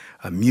doing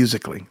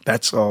musically.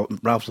 That's all.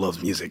 Ralph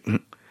loves music.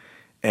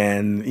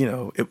 And,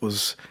 it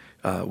was,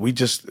 we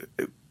just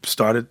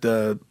started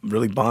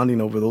really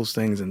bonding over those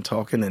things and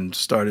talking, and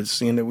started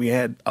seeing that we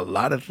had a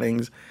lot of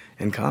things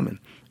in common.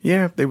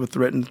 Yeah, they were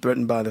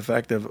threatened by the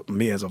fact of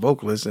me as a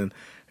vocalist and,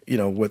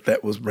 what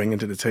that was bringing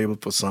to the table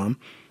for some.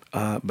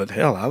 But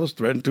hell, I was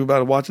threatened too by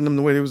watching them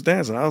the way they was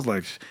dancing. I was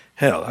like,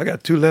 hell, I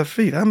got 2 left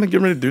feet. I'm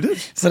getting ready to do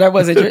this. So that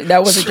wasn't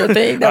your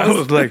thing? I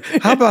was like,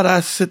 how about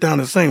I sit down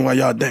and sing while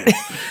y'all dance?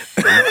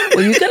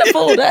 Well, you could have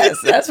fooled us,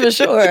 that's for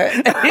sure.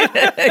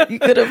 You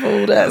could have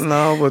fooled us.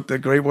 No, but the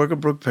great worker,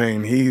 Brooke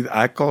Payne,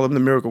 I call him the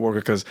miracle worker,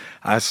 because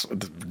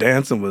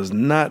dancing was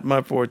not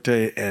my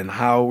forte, and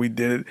how we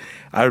did it.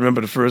 I remember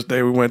the first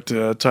day we went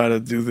to try to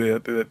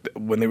do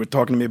when they were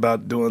talking to me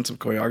about doing some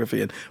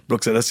choreography, and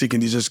Brooke said, let's see,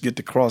 can you just get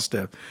the cross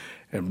step?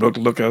 And Brooke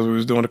looked as we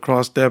was doing the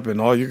cross step,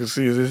 and all you could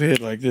see is his head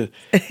like this.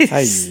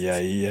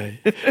 Ay.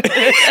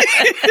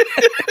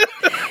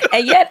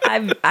 And yet,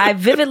 I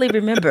vividly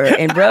remember,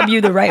 and rub you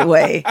the right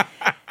way,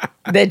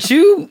 that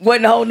you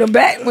wasn't holding him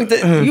back with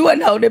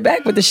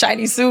the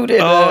shiny suit.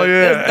 And,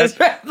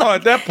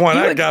 at that point,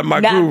 I got my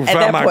groove.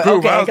 Found my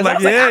groove. Okay, I was like,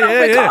 I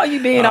don't recall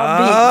you being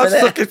on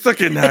beat.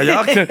 Suck it now,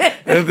 y'all.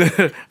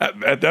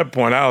 At that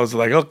point, I was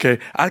like, okay,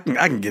 I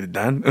can get it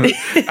done.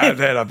 I've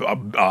had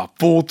a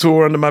full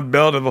tour under my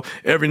belt of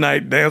every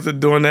night dancing,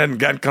 doing that, and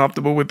gotten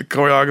comfortable with the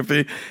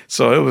choreography.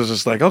 So it was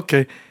just like,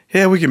 okay,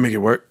 yeah, we can make it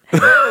work.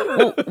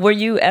 Well, were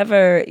you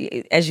ever,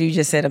 as you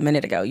just said a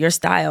minute ago, your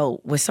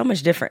style was so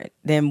much different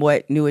than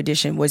what New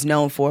Edition was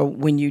known for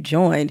when you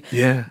joined.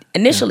 Yeah.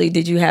 Initially,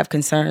 did you have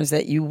concerns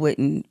that you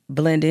wouldn't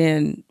blend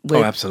in with?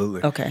 Oh,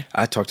 absolutely. Okay.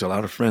 I talked to a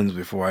lot of friends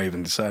before I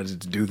even decided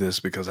to do this,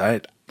 because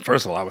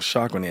first of all, I was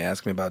shocked when they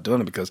asked me about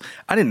doing it, because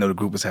I didn't know the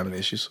group was having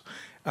issues.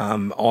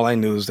 All I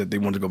knew is that they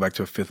wanted to go back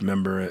to a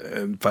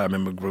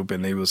 5-member group,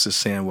 and they was just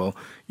saying, well,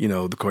 the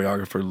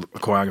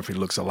choreography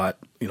looks a lot,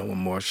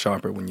 more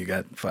sharper when you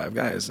got 5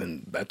 guys,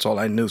 and that's all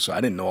I knew. So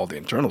I didn't know all the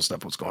internal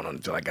stuff was going on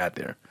until I got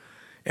there.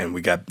 And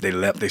they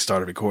left, they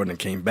started recording and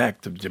came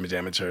back to Jimmy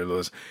Jam and Terry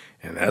Lewis.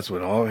 And that's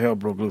when all hell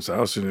broke loose. I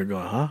was sitting there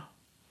going, huh?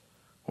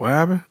 What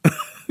happened?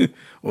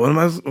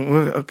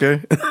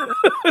 Okay.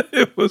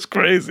 It was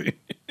crazy.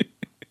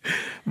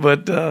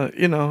 But, the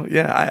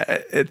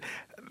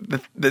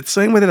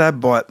same way that I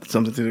brought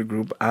something to the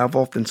group, I've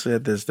often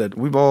said this, that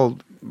we've all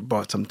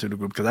brought something to the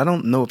group, because I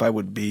don't know if I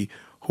would be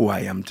who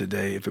I am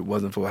today if it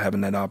wasn't for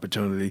having that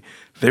opportunity.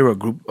 They were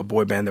a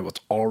boy band that was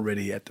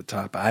already at the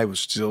top.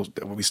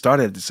 We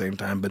started at the same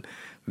time, but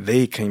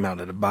they came out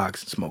of the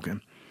box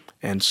smoking.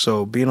 And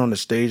so being on the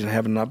stage and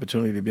having an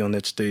opportunity to be on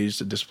that stage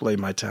to display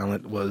my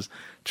talent was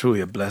truly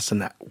a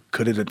blessing.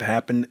 Could it have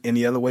happened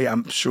any other way?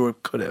 I'm sure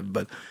it could have,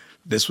 but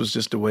this was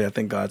just the way I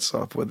think God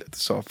saw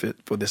fit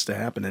for this to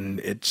happen. And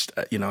it's,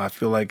 I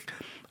feel like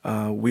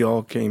we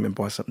all came and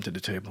brought something to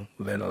the table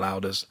that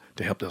allowed us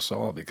to help us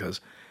all, because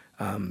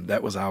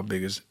that was our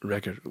biggest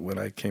record when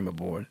I came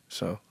aboard.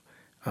 So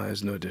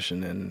it's no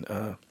addition. And,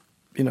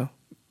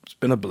 it's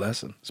been a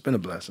blessing. It's been a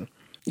blessing.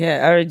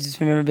 Yeah, I just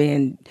remember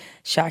being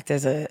shocked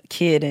as a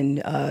kid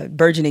and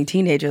burgeoning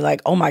teenager,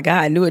 like, oh my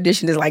God, New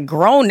Edition is like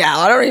grown now.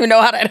 I don't even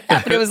know how that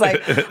happened. It was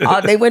like,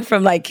 they went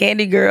from like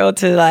Candy Girl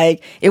to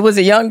like, it was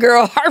a young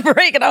girl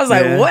Heartbreak. And I was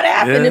like, what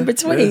happened in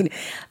between?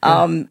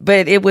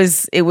 But it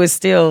was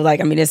still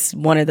like, I mean, it's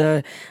one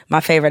of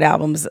my favorite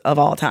albums of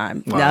all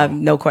time. Wow.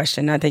 No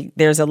question. I think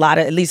there's a lot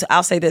of, at least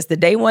I'll say this, the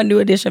day one New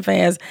Edition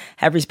fans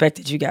have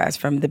respected you guys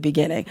from the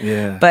beginning.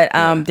 Yeah. But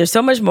there's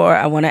so much more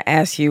I want to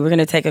ask you. We're going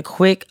to take a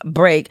quick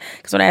break,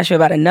 because I want to ask you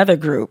about another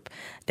group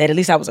that at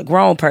least I was a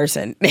grown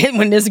person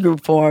when this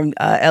group formed,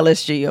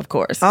 LSG, of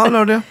course. I don't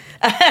know them.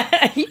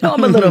 You know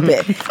them a little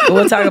bit. But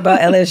we'll talk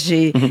about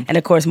LSG and,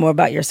 of course, more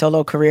about your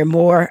solo career.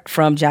 More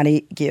from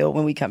Johnny Gill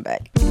when we come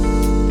back.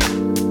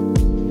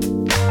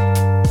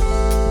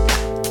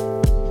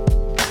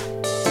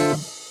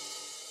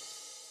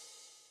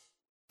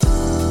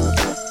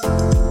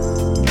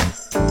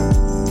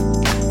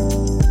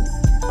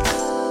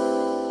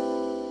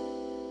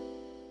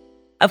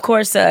 Of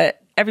course,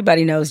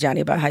 everybody knows, Johnny,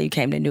 about how you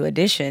came to New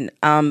Edition.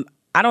 I'm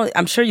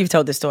sure you've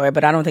told this story,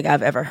 but I don't think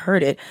I've ever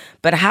heard it.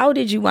 But how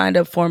did you wind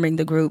up forming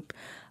the group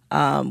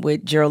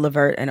with Gerald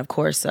Levert and, of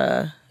course,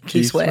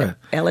 Keith Sweat,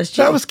 LSG?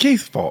 That was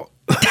Keith's fault.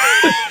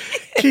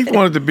 Keith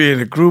wanted to be in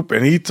a group,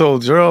 and he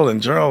told Gerald,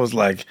 and Gerald was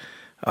like,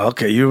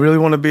 okay, you really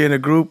want to be in a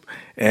group?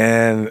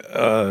 And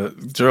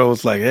Gerald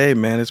was like, hey,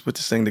 man, let's put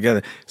this thing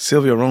together.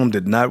 Sylvia Rome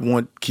did not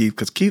want Keith,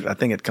 because Keith, I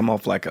think, had come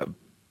off like a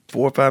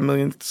 4 or 5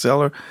 million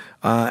seller,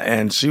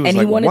 and she was and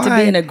like, he wanted why? To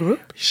be in a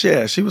group?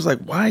 Yeah, she was like,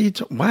 why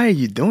are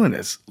you doing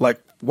this? Like,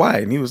 why?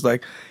 And he was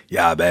like,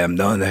 yeah, babe, I'm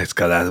doing this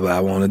because that's what I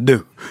want to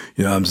do.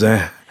 You know what I'm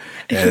saying?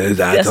 And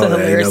I told her,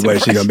 ain't no way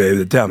she gonna be able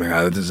to tell me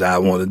how this is how I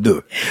want to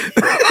do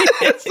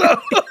it.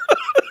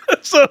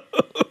 so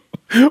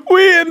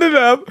we ended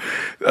up.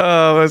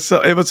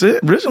 So it was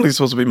originally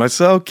supposed to be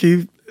myself,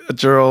 Keith,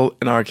 Gerald,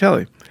 and R.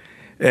 Kelly.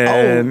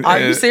 And, are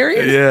you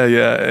serious?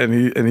 Yeah.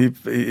 And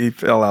he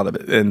fell out of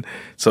it, and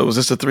so it was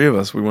just the three of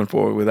us. We went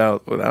forward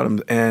without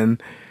him.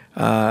 And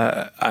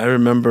I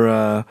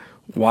remember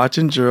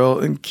watching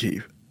Gerald and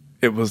Keith.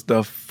 It was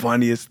the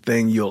funniest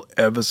thing you'll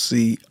ever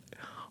see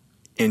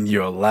in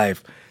your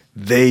life.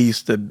 They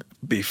used to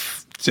be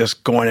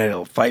just going at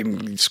it,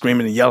 fighting,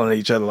 screaming and yelling at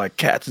each other like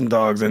cats and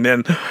dogs, and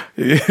then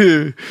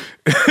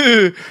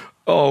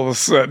all of a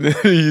sudden,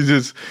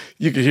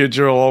 you could hear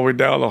Gerald all the way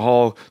down the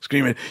hall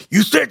screaming,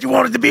 you said you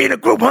wanted to be in a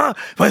group, huh?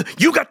 Well,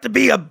 you got to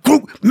be a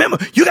group member.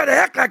 You got to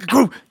act like a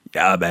group.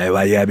 Yeah, man,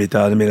 why you gotta be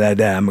talking to me like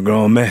that? I'm a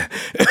grown man.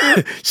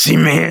 See,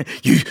 man,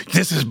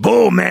 this is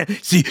bull, man.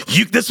 See,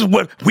 this is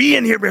what we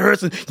in here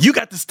rehearsing. You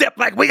got to step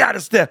like we got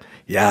to step.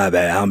 Yeah,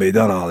 man, I don't be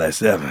done all that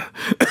stepping.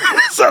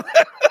 So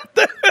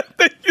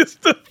they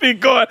used to be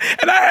going.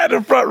 And I had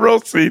a front row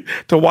seat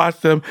to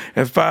watch them.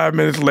 And 5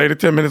 minutes later,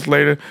 10 minutes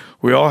later,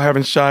 we all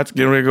having shots,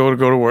 getting ready to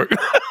go to work.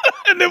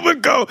 And it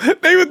would go.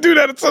 They would do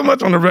that so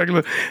much on the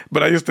regular.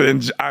 But I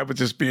would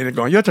just be in it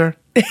going, your turn.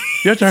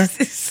 Your turn.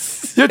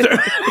 Your turn.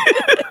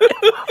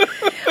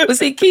 Well,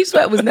 see, Keith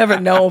Sweat was never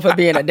known for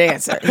being a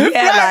dancer. He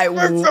had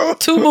like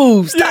 2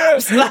 moves,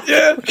 tops.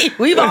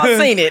 We've all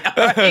seen it.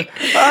 All right?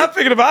 I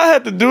figured if I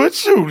had to do it,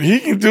 shoot, he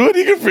can do it.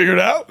 He can figure it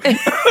out.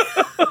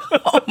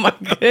 Oh my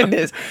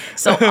goodness!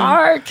 So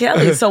R.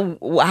 Kelly. So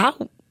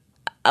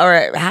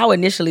how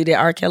initially did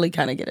R. Kelly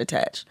kind of get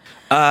attached?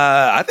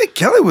 I think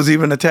Kelly was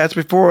even attached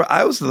before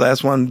I was the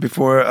last one.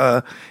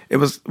 Before it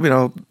was,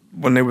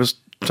 when they was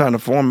trying to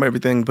form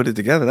everything, put it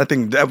together. I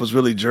think that was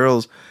really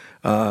Gerald's.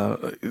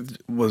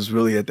 Was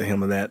really at the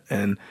helm of that,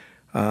 and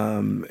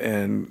him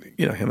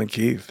and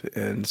Keith,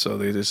 and so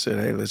they just said,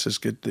 hey, let's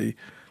just get the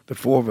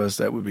 4 of us.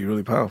 That would be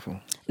really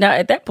powerful. Now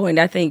at that point,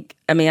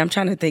 I'm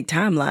trying to think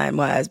timeline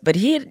wise, but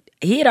he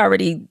had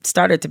already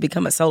started to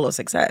become a solo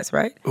success,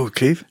 right? Oh,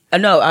 Keith?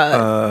 No,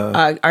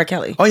 R.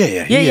 Kelly. Oh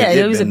yeah.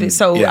 It was a bit.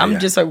 So I'm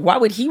just like, why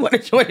would he want to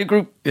join the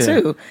group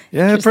too?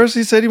 Yeah, at first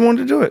he said he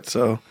wanted to do it,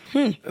 so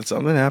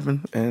something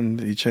happened, and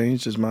he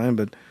changed his mind,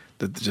 but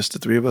just the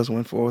 3 of us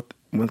went forward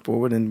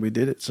and we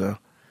did it. So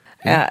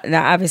Now,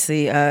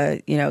 obviously,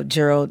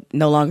 Gerald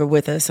no longer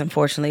with us,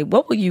 unfortunately.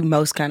 What will you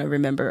most kind of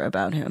remember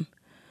about him?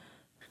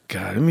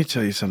 God, let me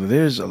tell you something.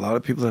 There's a lot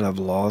of people that I've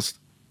lost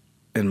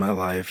in my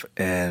life,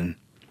 and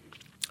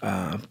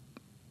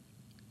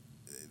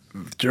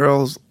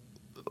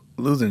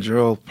losing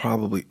Gerald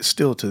probably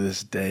still to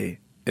this day.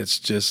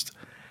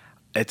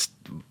 It's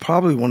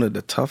probably one of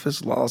the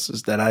toughest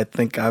losses that I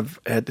think I've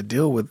had to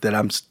deal with. That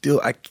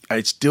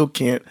I still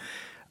can't.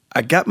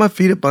 I got my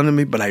feet up under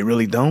me, but I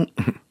really don't.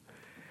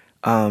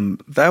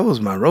 That was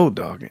my road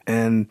dog,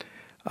 and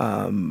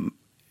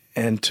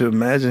to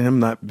imagine him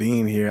not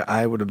being here,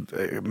 I would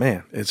have.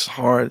 Man, it's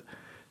hard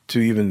to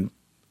even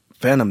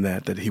fathom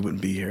that he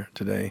wouldn't be here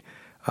today.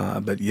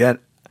 But yet,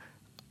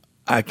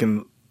 I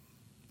can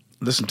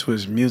listen to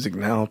his music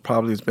now.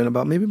 Probably it's been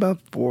maybe about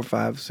 4,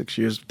 5, 6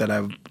 years that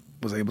I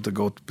was able to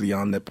go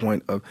beyond that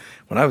point of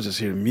when I was just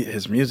hearing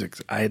his music.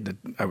 I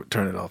would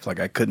turn it off. Like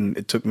I couldn't.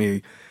 It took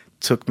me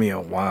a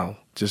while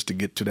just to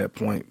get to that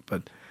point.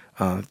 But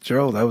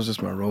Gerald, that was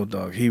just my road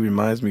dog. He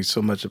reminds me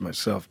so much of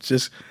myself.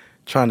 Just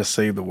trying to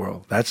save the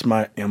world. That's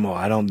my MO.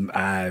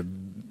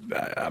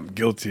 I'm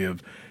guilty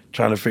of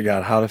trying to figure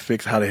out how to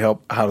fix, how to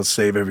help, how to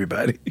save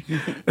everybody.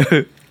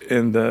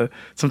 And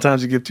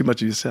sometimes you give too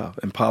much of yourself.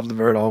 And Pop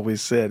LeVert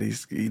always said, he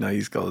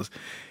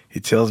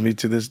tells me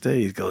to this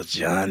day, he goes,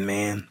 John,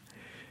 man,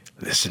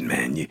 listen,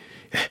 man, you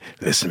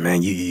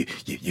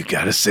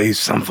got to save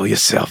some for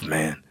yourself,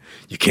 man.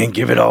 You can't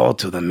give it all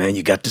to them, man.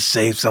 You got to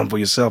save some for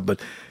yourself. But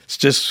it's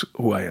just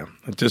who I am.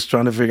 I'm just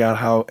trying to figure out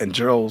how, and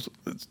Gerald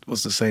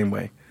was the same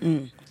way.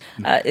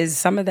 Is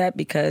some of that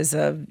because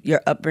of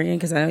your upbringing?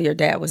 Because I know your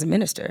dad was a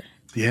minister.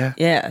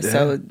 Yeah.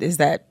 So is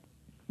that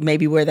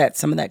maybe where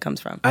some of that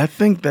comes from? I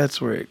think that's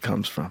where it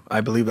comes from.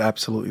 I believe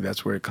absolutely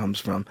that's where it comes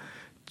from.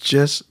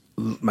 Just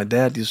my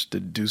dad used to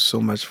do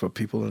so much for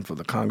people and for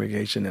the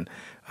congregation and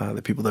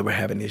the people that were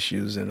having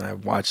issues, and I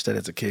watched that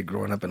as a kid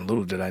growing up, and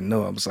little did I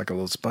know I was like a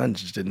little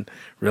sponge. Just didn't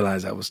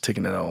realize I was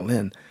taking it all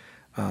in.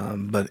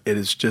 But it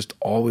has just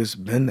always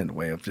been that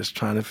way of just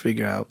trying to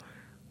figure out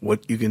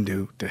what you can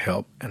do to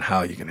help and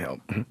how you can help.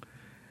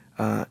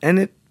 And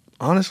it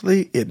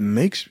honestly, it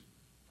makes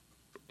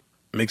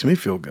me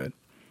feel good.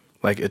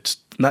 Like it's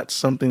not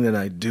something that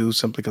I do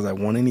simply because I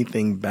want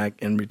anything back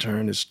in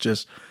return. It's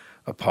just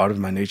a part of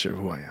my nature of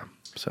who I am.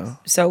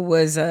 So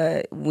was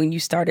when you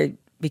started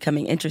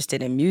becoming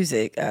interested in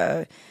music,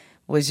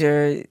 what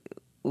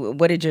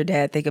did your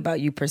dad think about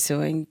you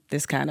pursuing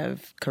this kind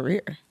of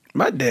career?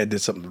 My dad did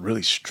something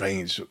really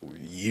strange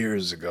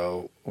years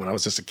ago when I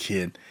was just a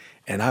kid,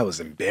 and I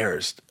was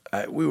embarrassed.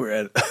 We were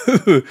at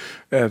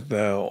at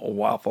the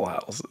Waffle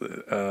House,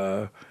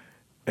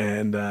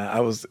 and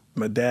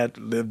my dad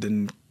lived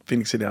in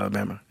Phoenix City,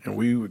 Alabama, and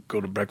we would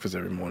go to breakfast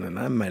every morning.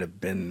 I might have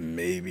been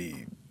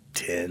maybe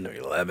 10 or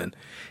 11.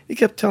 He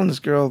kept telling this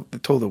girl,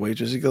 told the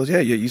waitress, he goes, yeah,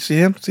 you see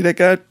him? See that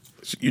guy?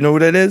 You know who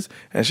that is?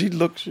 And she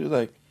was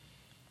like,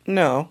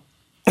 no.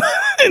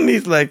 And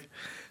he's like,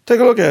 take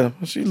a look at him.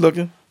 And she's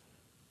looking,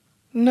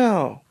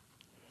 no.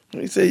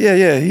 And he said,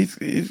 yeah, he's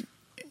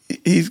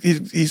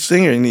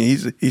singing.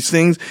 He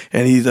sings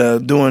and he's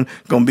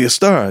gonna be a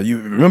star.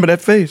 You remember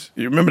that face?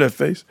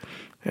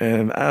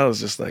 And I was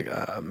just like,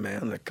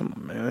 man, come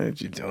on, man,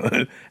 what you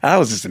doing? I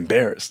was just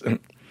embarrassed.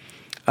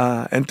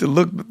 And to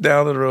look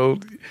down the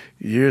road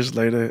years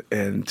later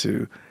and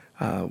to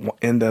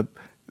end up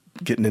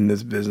getting in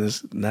this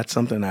business, not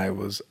something I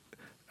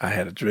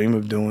had a dream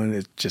of doing.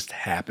 It just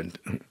happened.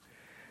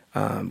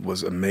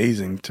 Was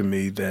amazing to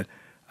me that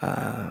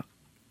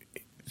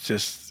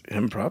just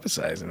him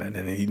prophesizing it,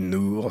 and he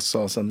knew or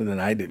saw something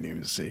that I didn't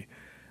even see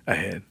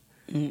ahead.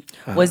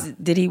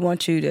 Did he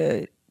want you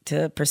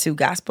to pursue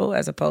gospel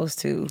as opposed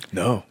to?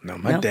 No.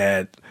 My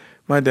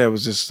dad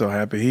was just so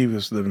happy. He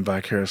was living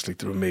vicariously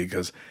through me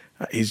because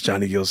he's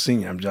Johnny Gill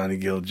Sr., I'm Johnny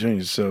Gill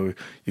Jr., so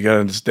you got to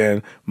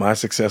understand my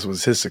success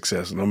was his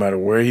success. No matter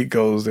where he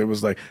goes, it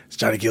was like, it's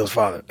Johnny Gill's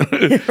father.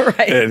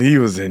 Right. And he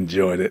was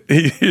enjoying it.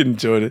 He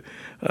enjoyed it.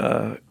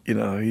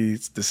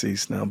 He's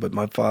deceased now, but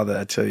my father,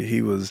 I tell you,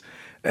 he was,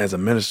 as a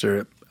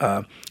minister,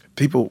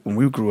 people, when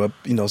we grew up,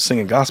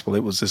 singing gospel,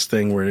 it was this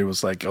thing where it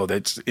was like, oh,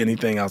 that's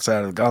anything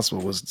outside of the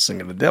gospel was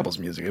singing the devil's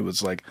music. It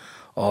was like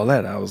all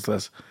that.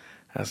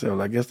 I said,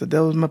 well, I guess the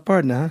devil's my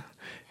partner, huh?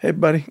 Hey,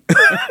 buddy,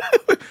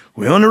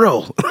 we're on the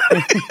roll.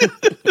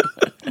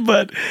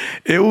 But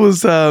it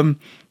was,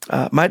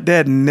 my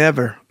dad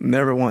never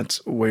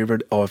once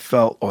wavered or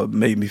felt or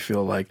made me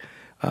feel like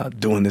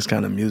doing this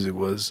kind of music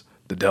was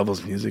the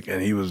devil's music,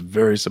 and he was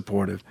very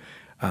supportive.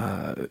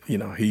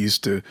 He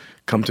used to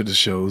come to the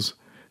shows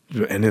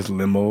in his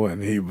limo,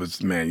 and he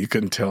was, man, you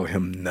couldn't tell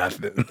him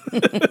nothing.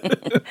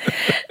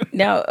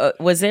 Now,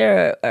 was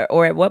there,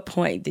 or at what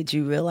point did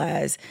you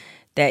realize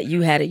that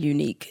you had a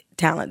unique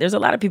talent? There's a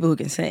lot of people who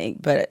can sing,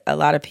 but a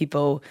lot of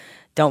people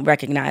don't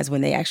recognize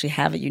when they actually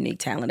have a unique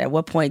talent? At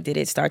what point did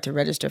it start to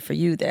register for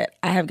you that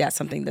I have got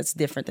something that's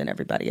different than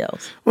everybody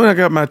else? When I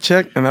got my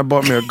check and I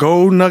bought me a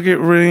gold nugget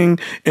ring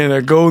and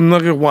a gold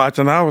nugget watch,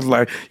 and I was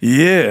like,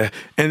 yeah.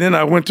 And then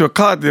I went to a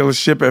car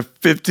dealership at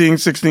 15,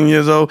 16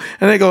 years old,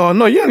 and they go, oh,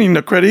 no, you don't need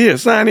no credit here.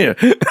 Sign here.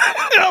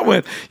 I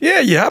went,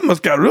 yeah, I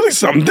must got really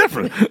something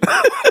different.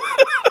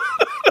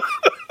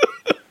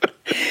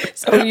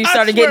 So when you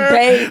started getting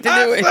paid to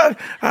do it?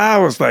 I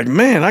was like,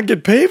 man, I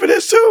get paid for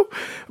this too?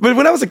 But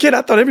when I was a kid,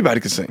 I thought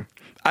everybody could sing.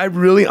 I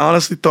really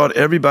honestly thought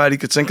everybody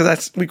could sing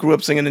because we grew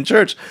up singing in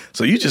church.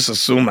 So you just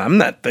assume I'm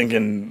not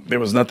thinking there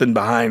was nothing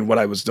behind what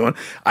I was doing.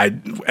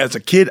 As a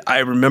kid, I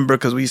remember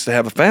because we used to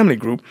have a family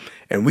group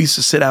and we used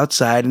to sit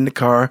outside in the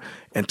car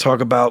and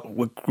talk about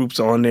what groups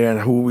are on there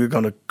and who we were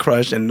going to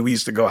crush. And we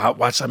used to go out,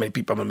 watch how many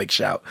people I'm going to make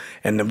shout.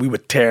 And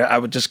then I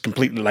would just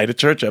completely light a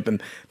church up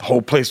and the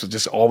whole place would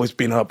just always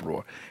be in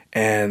uproar.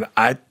 And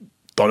I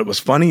thought it was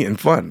funny and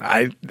fun.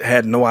 I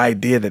had no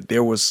idea that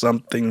there was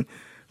something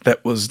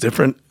that was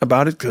different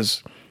about it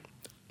because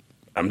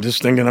I'm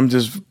just thinking I'm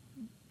just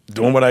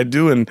doing what I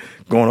do and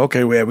going,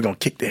 okay, well, we're going to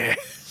kick their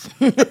ass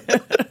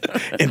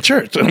in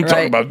church. And I'm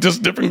talking about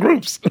just different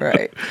groups.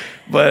 Right.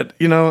 But,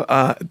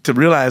 to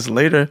realize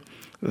later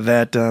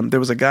that there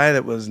was a guy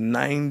that was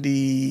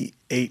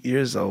 98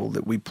 years old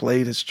that we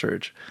played at his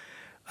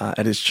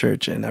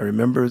church. And I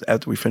remember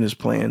after we finished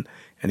playing,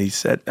 and he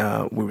said,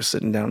 we were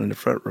sitting down in the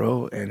front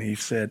row, and he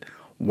said,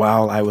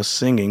 while I was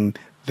singing,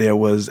 there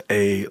was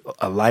a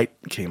light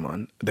came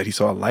on, that he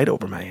saw a light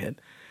over my head.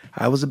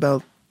 I was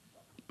about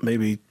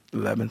maybe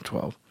 11,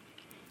 12.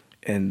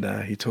 And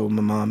he told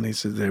my mom, he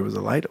said there was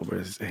a light over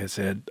his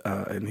head,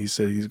 and he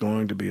said he's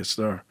going to be a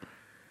star.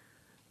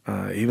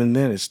 Even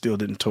then, it still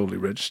didn't totally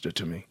register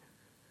to me.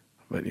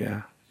 But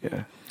yeah.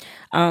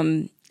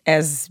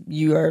 As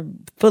you are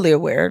fully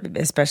aware,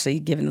 especially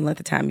given the length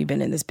of time you've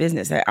been in this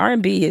business, that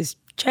R&B has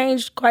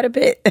changed quite a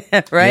bit,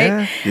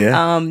 right?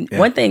 Yeah.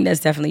 One thing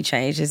that's definitely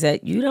changed is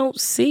that you don't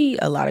see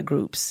a lot of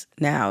groups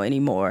now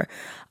anymore.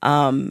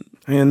 Ain't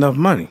enough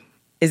money.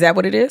 Is that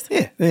what it is?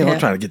 Yeah, they all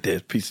trying to get their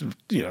piece of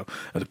of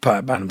the pie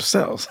by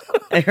themselves.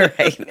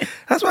 Right.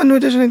 That's why New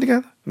Edition ain't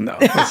together. No,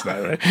 that's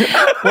not right.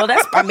 Well,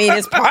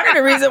 it's part of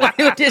the reason why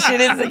New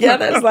Edition is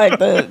together. It's like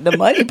the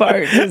money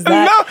part is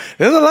not. No,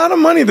 there's a lot of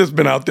money that's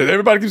been out there.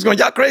 Everybody keeps going,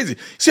 y'all crazy.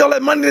 See all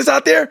that money that's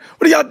out there?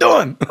 What are y'all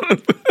doing?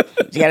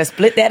 You got to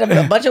split that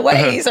a bunch of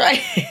ways,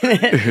 right?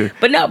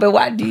 But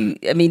why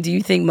do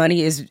you think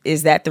money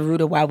is that the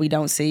root of why we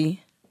don't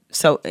see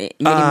so many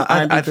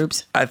R&B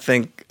groups? I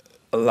think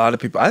a lot of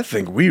people, I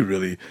think we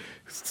really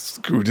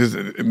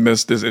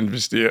messed this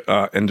industry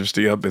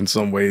up in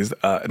some ways,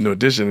 New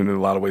Edition in a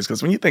lot of ways.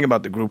 Because when you think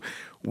about the group,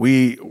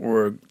 we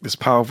were this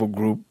powerful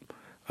group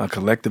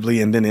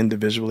collectively and then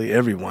individually.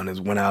 Everyone has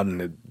went out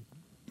and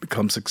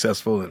become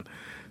successful and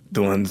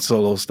doing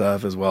solo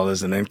stuff as well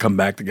as, and then come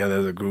back together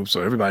as a group.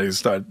 So everybody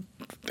started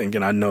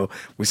thinking, I know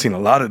we've seen a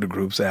lot of the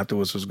groups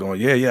afterwards was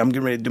going, yeah, I'm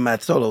getting ready to do my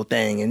solo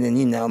thing. And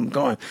then, I'm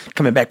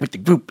coming back with the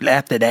group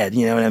after that,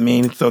 you know what I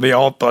mean? So they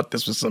all thought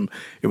this was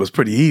it was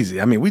pretty easy.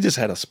 I mean, we just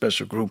had a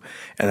special group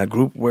and a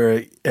group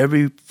where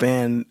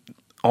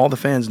all the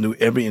fans knew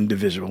every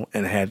individual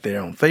and had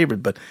their own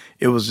favorite, but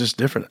it was just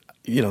different.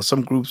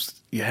 Some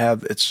groups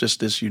it's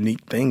just this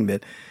unique thing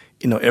that,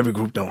 every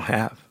group don't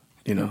have,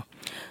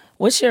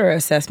 What's your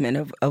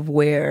assessment of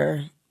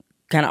where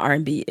kind of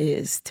R&B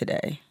is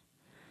today?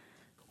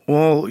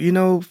 Well,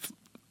 when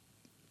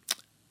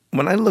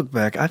I look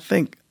back, I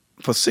think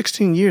for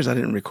 16 years I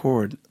didn't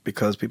record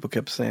because people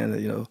kept saying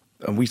that,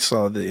 and we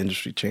saw the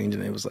industry change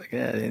and it was like,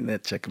 yeah, ain't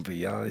that checking for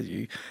y'all?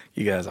 You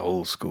guys are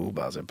old school,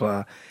 blah, blah,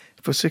 blah.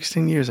 For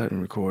 16 years I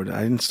didn't record.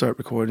 I didn't start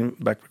recording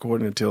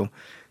until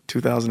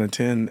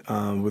 2010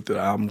 with the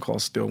album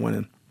called Still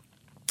Winning.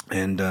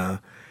 And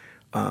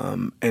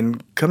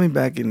coming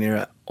back in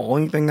there,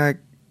 only thing I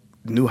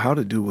knew how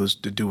to do was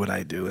to do what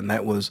I do, and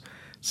that was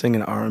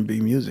singing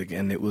R&B music.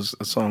 And it was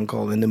a song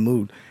called In the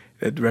Mood.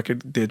 That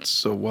record did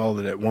so well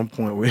that at one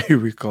point we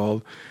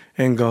recalled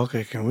and go,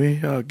 okay, can we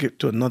get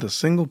to another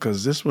single?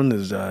 Because this one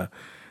is,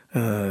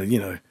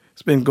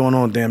 it's been going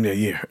on damn near a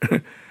year.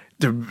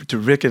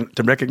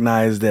 to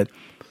recognize that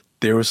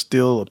there was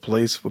still a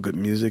place for good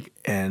music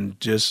and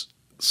just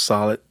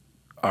solid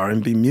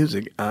R&B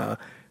music.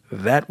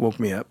 That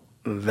woke me up.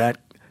 That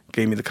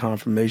gave me the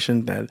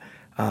confirmation that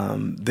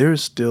there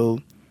is still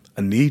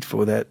a need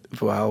for that,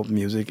 for our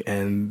music,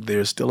 and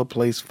there's still a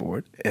place for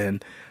it.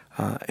 And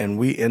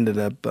we ended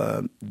up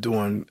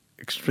doing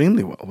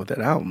extremely well with that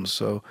album.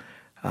 So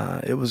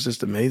it was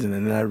just amazing.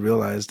 And then I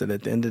realized that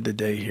at the end of the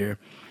day here,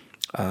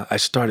 I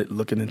started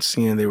looking and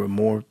seeing there were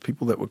more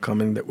people that were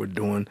coming that were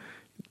doing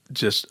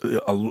just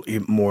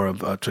more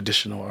of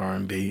traditional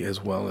R&B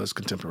as well as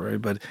contemporary.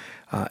 But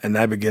and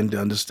I began to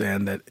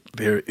understand that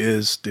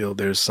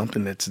there's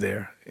something that's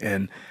there.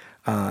 And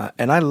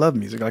I love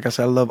music. Like I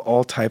said, I love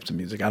all types of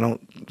music. I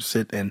don't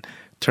sit and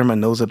turn my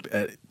nose up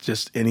at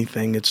just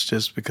anything. It's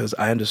just because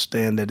I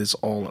understand that it's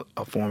all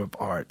a form of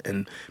art,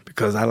 and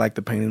because I like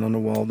the painting on the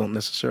wall, don't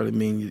necessarily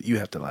mean you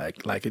have to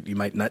like it. You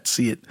might not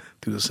see it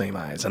through the same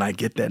eyes, and I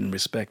get that and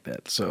respect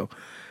that. So,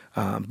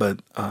 but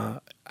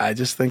I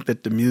just think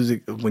that the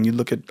music, when you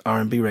look at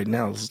R&B right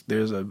now,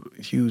 there's a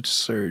huge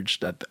surge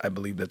that I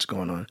believe that's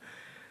going on,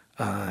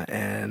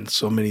 and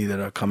so many that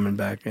are coming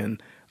back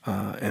and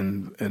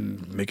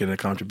making a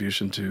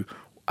contribution to,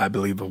 I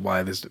believe,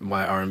 why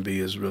R&B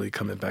is really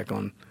coming back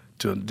on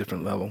to a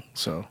different level.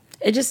 So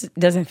it just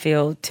doesn't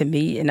feel to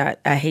me, and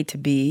I hate to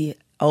be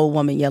old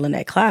woman yelling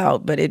at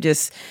cloud, but it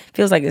just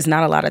feels like there's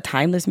not a lot of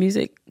timeless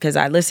music, because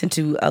I listen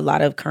to a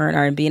lot of current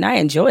R&B and I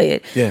enjoy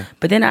it. Yeah.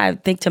 But then I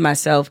think to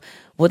myself,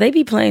 will they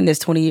be playing this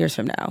 20 years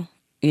from now?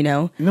 You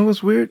know? You know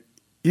what's weird?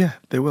 Yeah,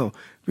 they will.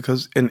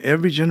 Because in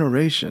every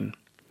generation,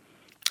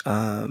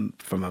 from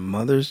my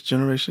mother's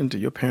generation to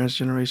your parents'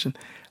 generation,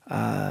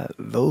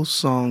 those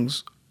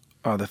songs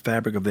are the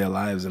fabric of their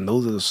lives, and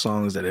those are the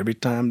songs that every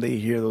time they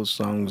hear those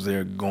songs,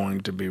 they're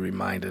going to be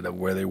reminded of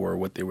where they were,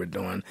 what they were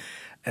doing.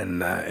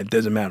 And it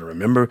doesn't matter.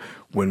 Remember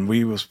when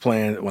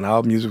when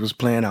our music was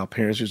playing, our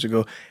parents used to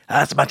go,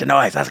 "That's a bunch of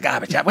noise. That's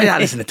garbage. What are y'all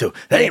listening to?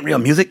 That ain't real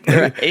music."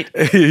 Right.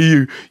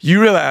 you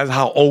realize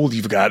how old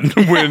you've gotten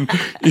when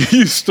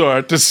you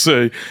start to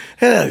say,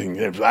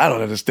 "Hey, I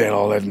don't understand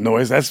all that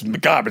noise. That's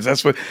garbage.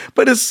 That's what."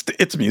 But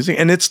it's music,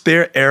 and it's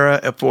their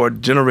era for a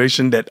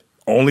generation that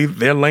only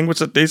their language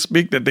that they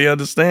speak, that they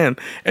understand.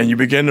 And you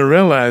begin to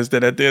realize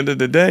that at the end of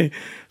the day,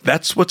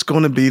 that's what's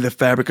going to be the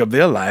fabric of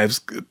their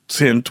lives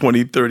 10,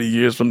 20, 30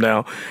 years from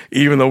now,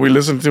 even though we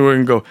listen to it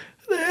and go,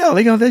 the hell,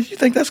 you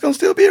think that's going to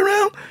still be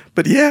around?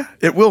 But yeah,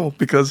 it will,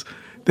 because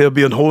there'll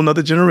be a whole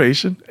nother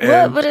generation.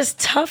 Well, but it's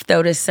tough,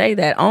 though, to say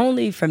that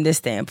only from this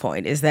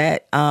standpoint is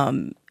that,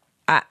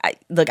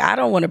 look, I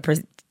don't want to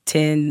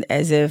pretend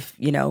as if,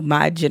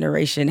 my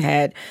generation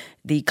had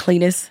the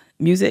cleanest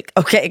music,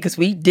 okay, because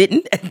we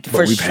didn't.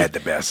 But we've had the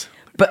best.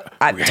 But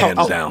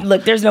hands down.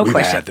 Look, there's no We've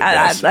question. had the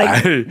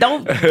best.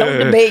 Don't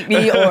debate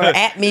me or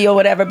at me or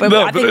whatever. But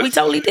I think we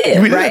totally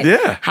did, right?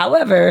 Yeah.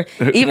 However,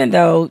 even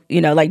though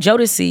like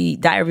Jodeci,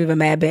 Diary of a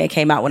Madman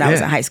came out when I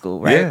was in high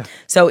school, right? Yeah.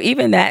 So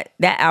even that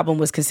album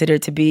was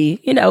considered to be,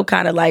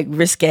 kind of like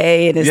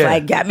risque, and it's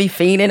like got me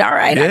fiending. All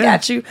right, I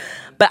got you.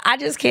 But I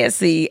just can't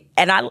see.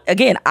 And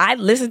I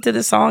listen to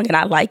the song and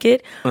I like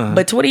it.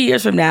 But 20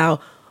 years from now,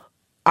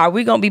 are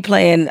we gonna be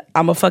playing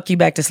 "I'ma Fuck You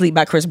Back to Sleep"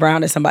 by Chris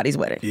Brown at somebody's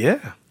wedding?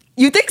 Yeah.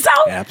 You think so?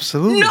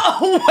 Absolutely.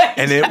 No way.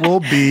 And it will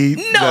be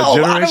the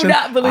generation. I do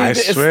not believe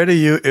this. I swear to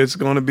you, it's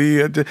going to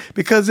be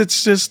because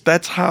it's just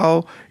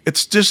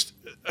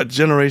a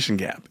generation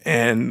gap.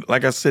 And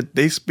like I said,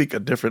 they speak a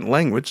different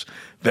language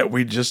that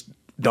we just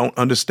don't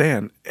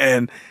understand.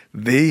 And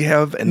they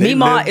have...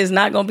 Mima is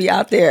not going to be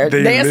out there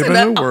dancing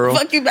in the world.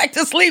 Fuck you back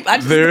to sleep. I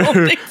just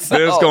don't think so.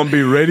 There's going to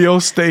be radio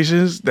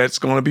stations that's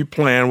going to be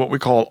playing what we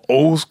call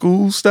old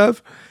school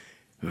stuff.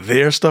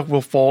 Their stuff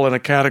will fall in a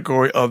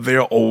category of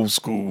their old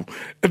school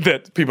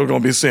that people are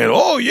going to be saying,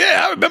 "Oh,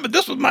 yeah, I remember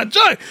this was my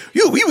joint.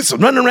 We was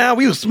running around.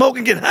 We was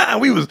smoking, getting high.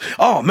 We was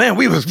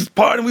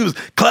partying. We was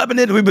clubbing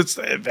it.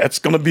 That's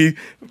going to be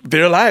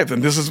their life."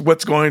 And this is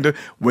what's going to,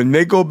 when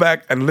they go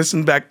back and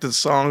listen back to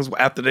songs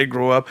after they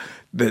grow up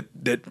that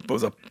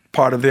was a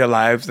part of their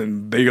lives,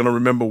 and they're going to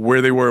remember where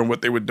they were and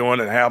what they were doing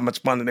and how much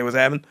fun they was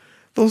having.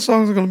 Those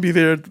songs are going to be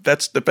there.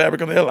 That's the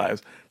fabric of their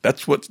lives.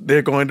 That's what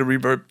they're going to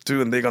revert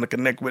to, and they're going to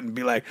connect with and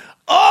be like,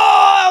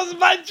 "Oh, that was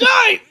my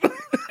joint."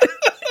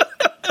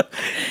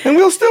 And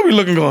we'll still be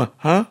looking going,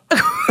 "Huh?"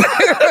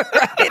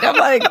 Right? I'm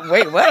like,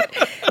 wait, what?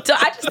 So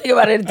I just think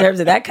about it in terms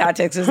of that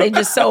context, is they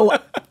just so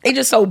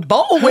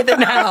bold with it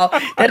now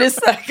that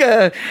it's like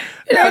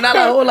not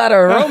a whole lot of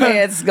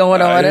romance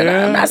going on. And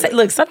I'm not saying,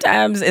 look,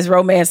 sometimes it's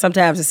romance,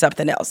 sometimes it's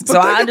something else. So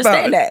I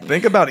understand that.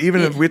 Think about it.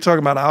 Even if we're talking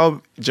about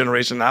our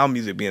generation, our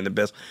music being the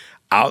best,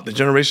 the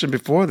generation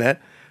before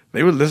that,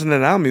 they were listening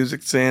to our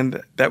music saying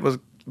that was a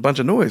bunch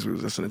of noise we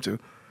was listening to.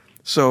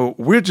 So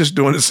we're just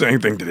doing the same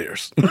thing to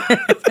theirs.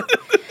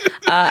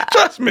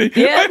 Trust me.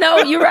 Yeah, no,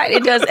 you're right.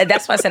 It does. And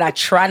that's why I said I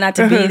try not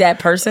to be that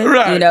person,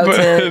 right,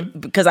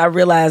 because I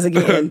realize,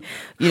 again,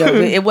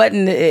 it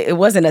wasn't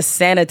a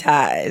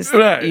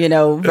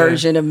sanitized,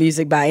 version of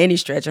music by any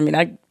stretch. I mean,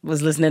 I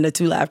was listening to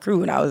 2 Live Crew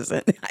when I was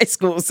in high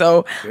school,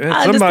 so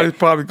somebody's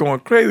probably going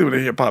crazy when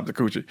they hear "Pop the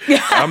Coochie."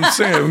 I'm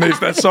saying, when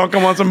that song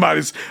come on,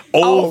 somebody's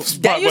old,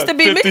 that used to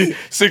be 50, me.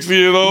 60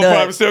 years old,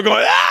 probably still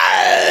going,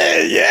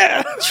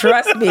 yeah.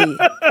 Trust me.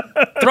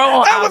 Throw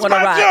on "I Wanna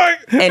Rock,"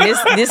 and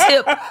this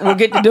hip will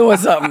get to doing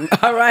something.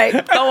 All right,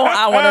 throw on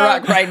 "I Wanna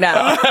Rock" right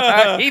now. All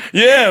right?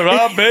 Yeah,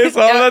 rock bass,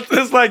 all that.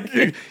 It's like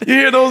you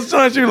hear those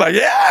joints, you're like,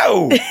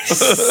 yo.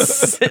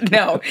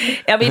 No,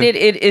 I mean it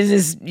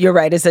is. You're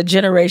right. It's a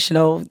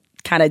generational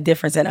kind of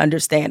difference in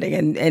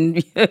understanding,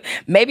 and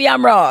maybe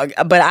I'm wrong,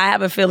 but I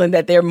have a feeling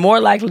that they're more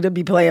likely to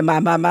be playing my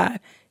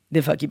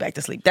than "Fuck You Back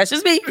to Sleep." That's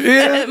just me.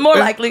 Yeah. More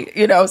likely,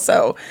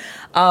 so.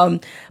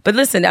 But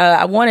listen,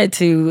 I wanted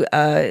to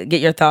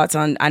get your thoughts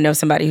on, I know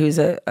somebody who's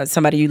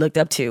somebody you looked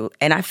up to,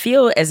 and I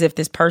feel as if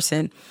this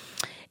person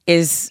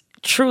is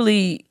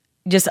truly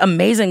just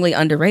amazingly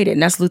underrated,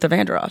 and that's Luther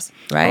Vandross,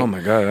 right? Oh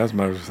my God, that's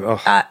my.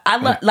 Oh, I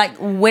love, like,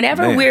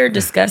 whenever Man. we're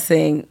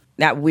discussing,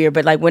 not weird,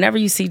 but like whenever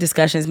you see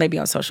discussions maybe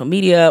on social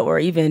media or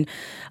even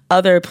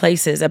other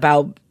places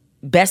about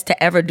best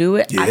to ever do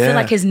it, I feel Yeah.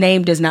 like his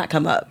name does not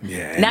come up.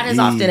 Yeah, Not as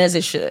often as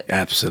it should.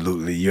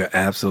 Absolutely, you're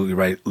absolutely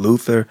right.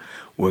 Luther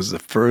was the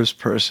first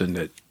person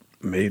that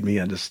made me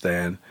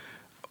understand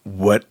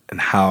what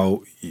and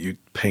how you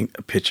paint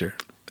a picture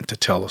to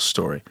tell a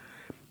story.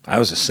 I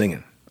was just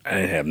singing. I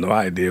didn't have no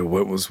idea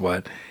what was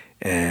what,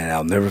 and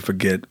I'll never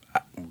forget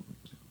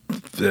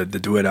the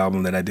duet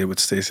album that I did with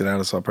Stacey and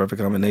Alice, our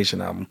Perfect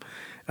Combination album.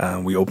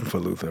 We opened for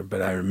Luther,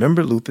 but I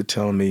remember Luther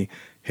telling me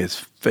his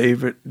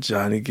favorite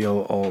Johnny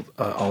Gill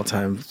all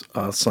time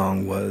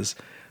song was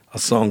a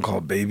song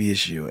called "Baby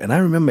It's You," and I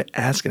remember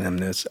asking him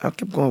this. I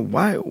kept going,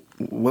 "Why?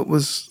 What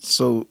was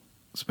so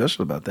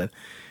special about that?"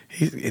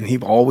 He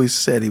always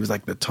said, he was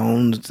like, the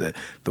tones,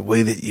 the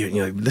way that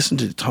you listen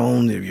to the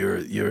tone of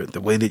your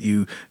the way that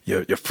your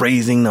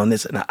phrasing on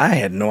this, and I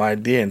had no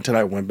idea until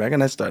I went back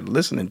and I started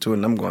listening to it,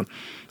 and I'm going,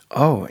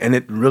 oh, and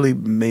it really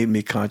made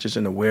me conscious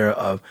and aware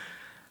of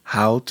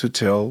how to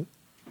tell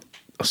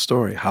a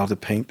story, how to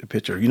paint the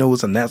picture. You know,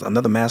 was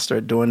another master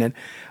at doing it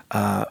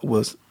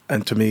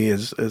and to me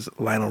is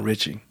Lionel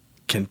Richie.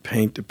 Can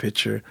paint the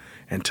picture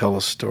and tell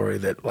a story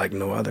that like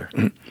no other.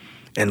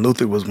 And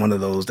Luther was one of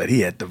those that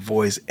he had the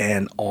voice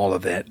and all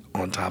of that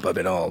on top of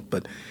it all.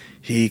 But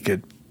he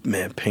could,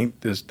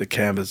 paint the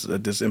canvas,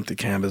 this empty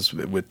canvas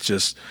with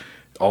just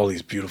all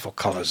these beautiful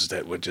colors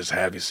that would just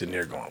have you sitting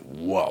there going,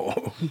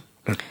 whoa,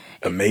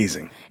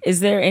 amazing. Is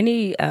there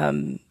anybody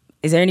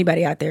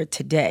out there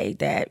today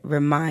that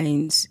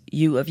reminds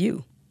you of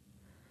you?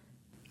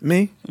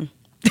 Me?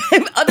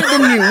 Other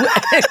than you.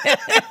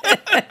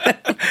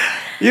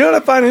 You know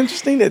what I find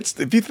interesting? It's,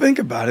 if you think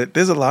about it,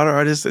 there's a lot of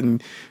artists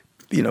and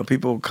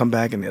people come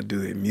back and they'll do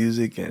their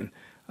music, and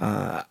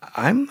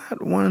I'm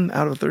not one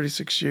out of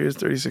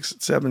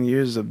 7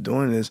 years of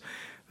doing this.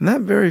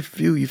 Not very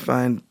few you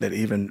find that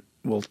even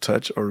will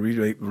touch or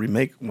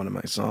remake one of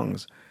my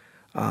songs.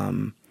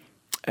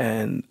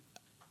 And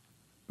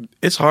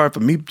it's hard for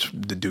me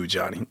to do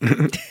Johnny.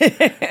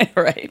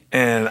 Right.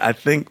 And I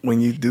think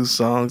when you do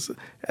songs,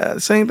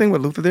 same thing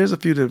with Luther. There's a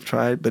few that have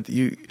tried, but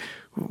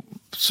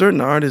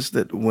certain artists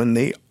that when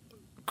they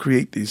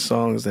create these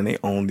songs and they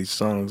own these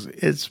songs,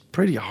 it's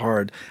pretty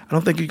hard. I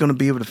don't think you're going to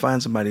be able to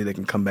find somebody that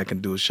can come back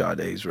and do a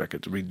Sade's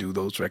record, to redo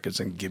those records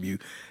and give you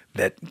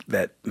that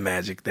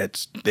magic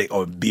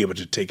or be able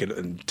to take it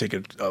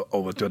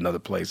over to another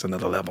place,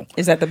 another level.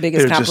 Is that the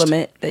biggest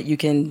compliment that you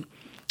can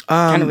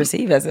kind of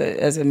receive as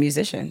a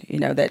musician?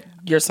 That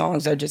your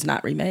songs are just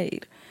not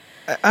remade.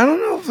 I don't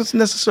know if it's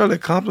necessarily a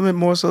compliment,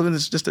 more so than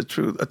it's just a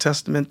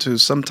testament to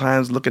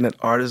sometimes looking at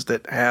artists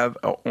that have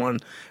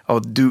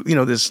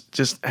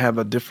just have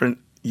a different,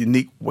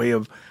 unique way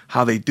of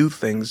how they do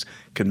things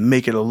can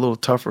make it a little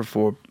tougher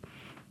for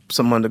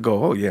someone to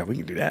go, oh yeah, we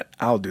can do that.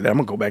 I'll do that. I'm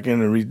gonna go back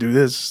in and redo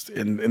this.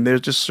 And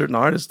there's just certain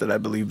artists that I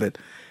believe that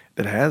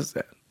has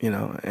that,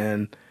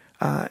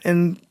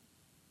 and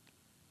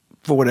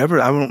for whatever,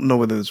 I don't know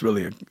whether it's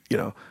really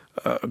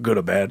a good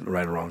or bad,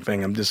 right or wrong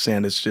thing. I'm just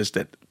saying it's just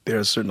that there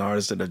are certain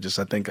artists that are just,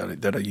 I think,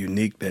 that are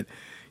unique that,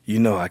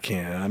 I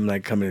can't. I'm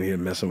not coming in here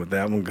messing with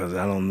that one because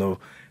I don't know.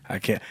 I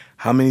can't.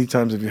 How many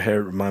times have you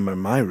heard My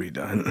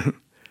redone?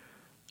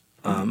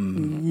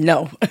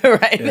 No,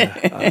 right?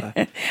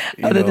 Yeah,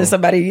 Other than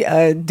somebody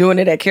doing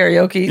it at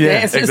karaoke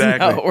dances,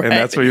 exactly. no, right? And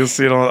that's where you'll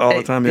see it all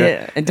the time.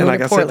 Yeah, and doing like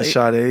it I poorly.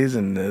 said, the Sade's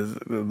and the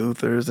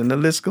Luthers, and the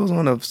list goes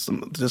on of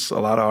just a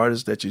lot of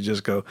artists that you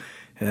just go,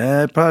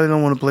 I probably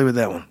don't want to play with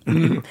that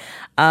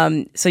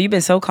one. So you've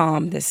been so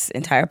calm this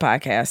entire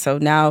podcast. So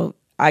now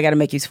I got to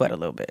make you sweat a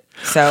little bit.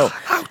 So,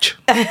 ouch.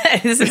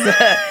 This is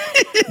a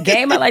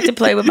game I like to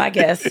play with my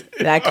guests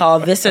that I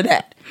call This or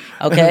That.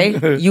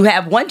 Okay, you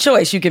have one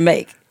choice you can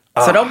make.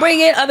 So don't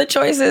bring in other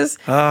choices.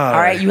 All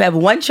right, you have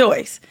one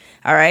choice.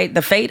 All right,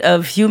 the fate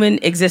of human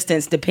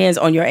existence depends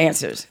on your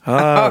answers.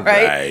 All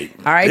right,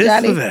 this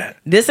Johnny. Or that.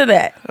 This or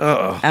that.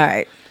 Uh-oh. All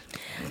right.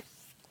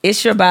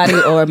 It's your body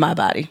or my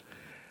body?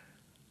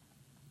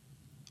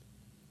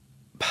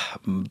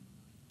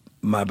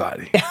 My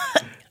body.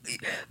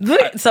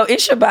 So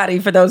It's Your Body,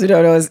 for those who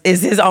don't know,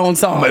 is his own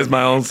song. It's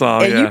my own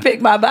song. And yeah. you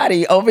picked My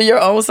Body over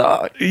your own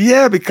song.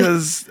 Yeah,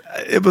 because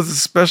it was a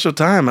special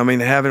time. I mean,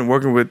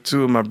 working with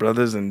two of my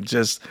brothers, and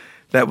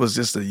that was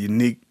just a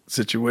unique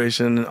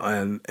situation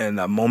and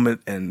a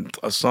moment and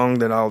a song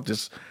that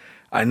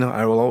I know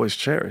I will always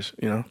cherish,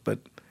 But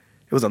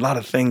it was a lot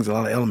of things, a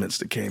lot of elements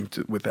that came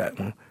with that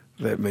one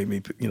that made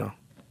me,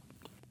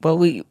 Well,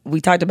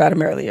 we talked about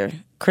him earlier.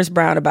 Chris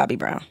Brown or Bobby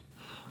Brown?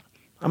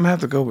 I'm going to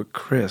have to go with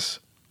Chris.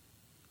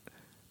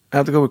 I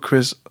have to go with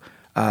Chris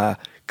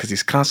because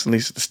he's constantly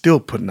still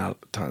putting out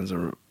tons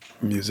of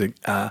music.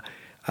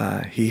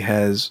 He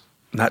has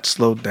not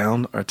slowed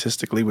down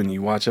artistically when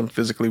you watch him.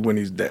 Physically, when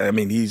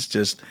he's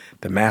just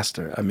the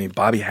master. I mean,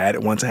 Bobby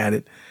once had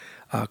it.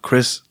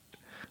 Chris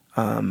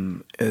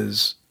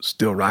is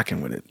still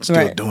rocking with it,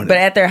 still doing it. But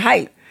at their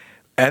height.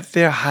 At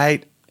their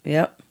height,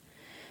 Yep.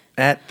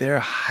 at their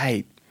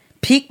height.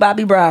 Peak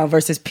Bobby Brown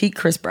versus peak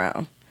Chris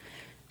Brown.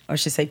 Or I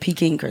should say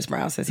peaking Chris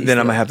Brown. Since he's Then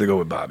I'm going to have to go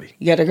with Bobby.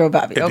 You got to go with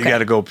Bobby. If okay. you got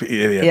to go,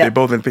 they're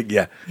both in peak,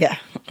 yeah. Yeah.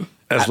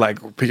 That's like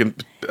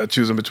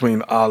choosing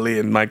between Ali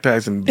and Mike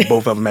Tyson,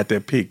 both of them at their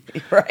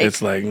peak. Right.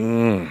 It's like,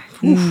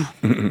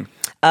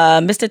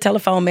 Mr.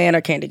 Telephone Man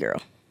or Candy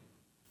Girl?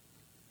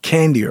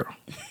 Candy Girl.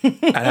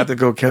 I'd have to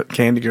go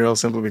Candy Girl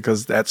simply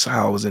because that's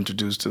how I was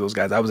introduced to those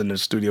guys. I was in the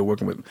studio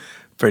working with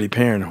Freddie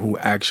Perrin, who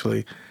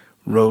actually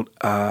wrote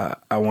I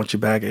Want You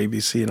Back,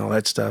 ABC, and all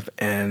that stuff.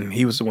 And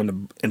he was the one that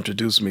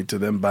introduced me to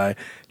them by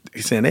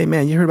saying, hey,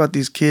 man, you heard about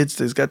these kids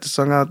that's got the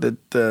song out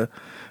that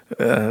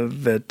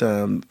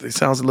it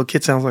sounds, a little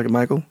kid sounds like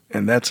Michael.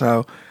 And that's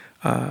how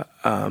I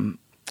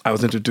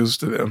was introduced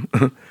to them.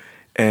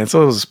 And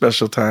so it was a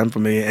special time for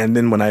me. And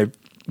then when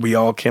we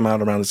all came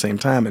out around the same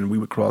time and we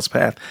would cross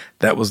paths,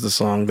 that was the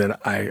song that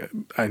I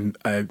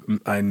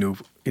knew,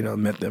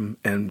 met them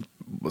and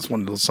was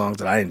one of those songs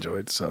that I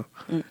enjoyed. So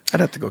I'd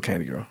have to go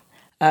Candy Girl.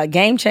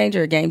 Game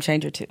Changer or Game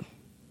Changer 2?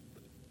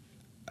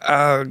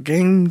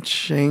 Game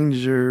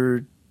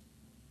Changer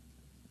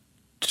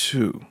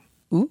 2.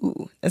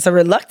 Ooh, that's a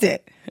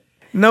reluctant.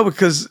 No,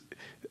 because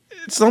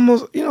it's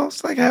almost,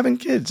 it's like having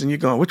kids and you're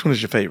going, which one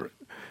is your favorite?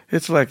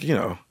 It's like,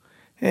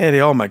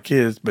 they're all my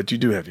kids, but you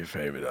do have your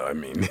favorite. I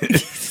mean,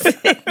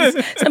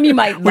 some you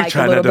might like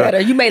a little better.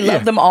 You may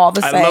love them all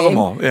the same. I love them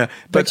all, yeah.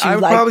 But I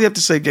would probably have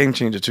to say Game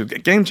Changer 2.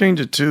 Game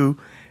Changer 2,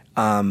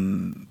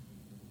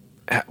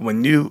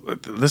 when you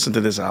listen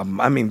to this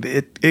album, I mean,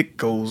 it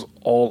goes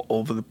all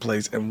over the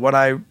place. And what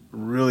I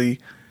really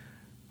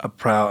I'm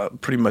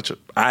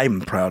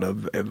proud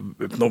of,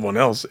 if no one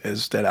else,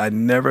 is that I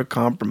never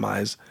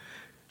compromised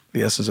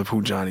the essence of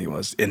who Johnny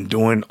was in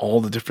doing all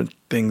the different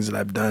things that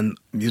I've done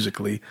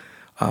musically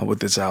with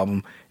this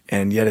album.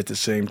 And yet at the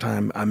same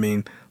time, I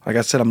mean, like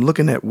I said, I'm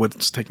looking at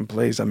what's taking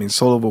place. I mean,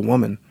 Soul of a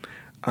Woman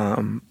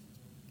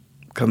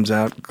comes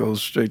out,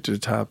 goes straight to the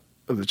top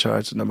of the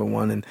charts at number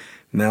 1, and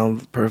now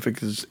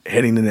Perfect is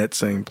heading in that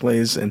same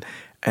place. And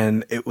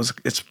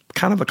it's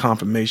kind of a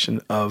confirmation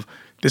of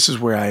this is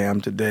where I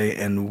am today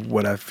and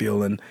what I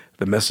feel and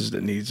the message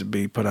that needs to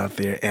be put out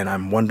there. And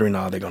I'm wondering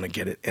how they're going to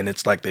get it. And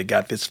it's like they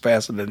got this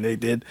faster than they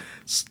did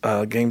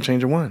Game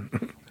Changer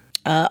 1.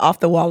 Off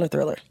the Wall or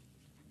Thriller?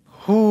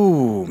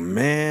 Oh,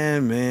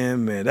 man.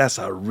 That's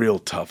a real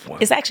tough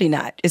one. It's actually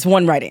not. It's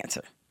one right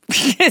answer.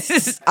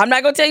 I'm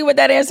not going to tell you what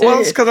that answer is.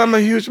 Well, it's because I'm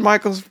a huge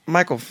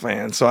Michael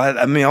fan. So,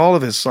 I mean, all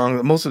of his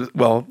songs, most of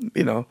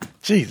it,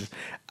 Jesus.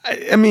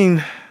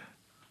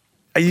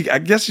 I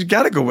guess you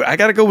got to go with, I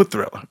got to go with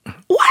Thriller.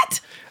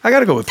 What? I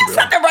got to go with Thriller.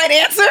 That's not the right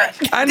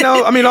answer. I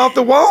know. I mean, Off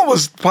the Wall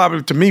was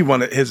probably, to me,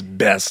 one of his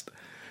best.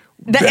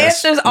 The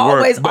answer's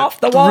always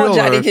off the wall,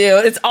 Johnny Gill.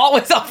 It's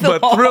always off the wall.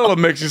 But Thriller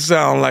makes you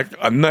sound like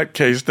a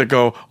nutcase to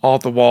go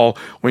off the wall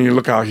when you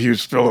look how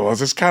huge Thriller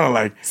was. It's kind of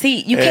like,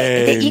 see, you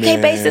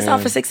can't base this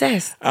off of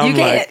success. You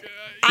can't. Like,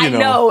 I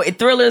know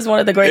Thriller is one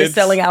of the greatest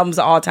selling albums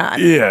of all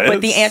time. Yeah,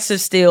 but the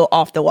answer's still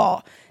Off the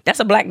Wall. That's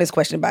a blackness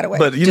question, by the way.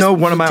 But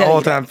one of my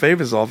all-time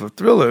favorites off of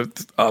Thriller,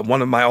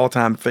 one of my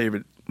all-time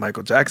favorite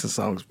Michael Jackson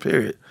songs,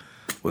 period,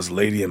 was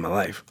Lady in My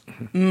Life.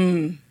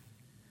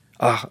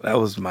 That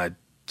was my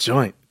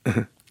joint.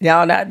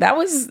 No, that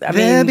was,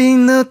 There be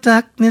no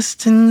darkness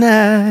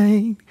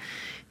tonight,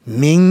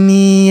 meet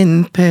me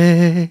in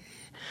paradise.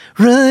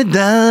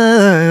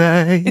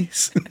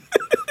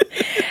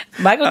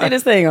 Michael did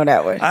his thing on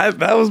that one.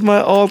 That was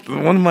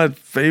one of my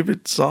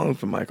favorite songs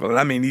from Michael. And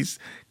I mean,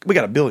 we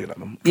got a billion of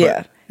them.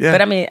 Yeah.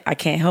 But I mean, I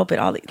can't help it.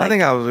 I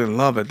think I was in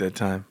love at that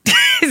time.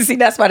 See,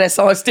 that's why that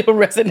song still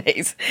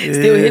resonates. Yeah.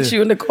 Still hits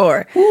you in the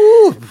core.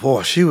 Ooh,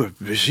 boy, she was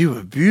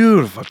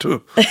beautiful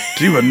too.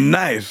 She was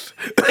nice.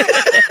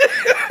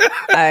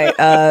 All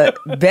right,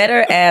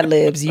 better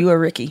ad-libs, you or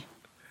Ricky?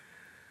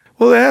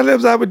 Well, the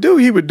ad-libs I would do,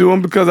 he would do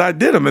them because I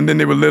did them, and then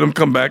they would let him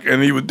come back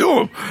and he would do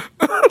them.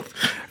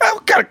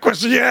 What kind of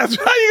question you ask?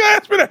 How you gonna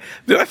ask me that?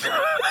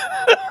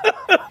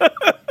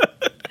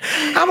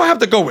 I'm gonna have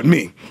to go with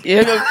me.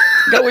 You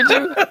go with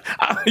you?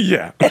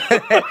 Yeah.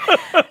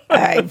 All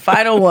right,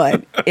 final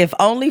one. If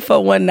Only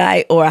for One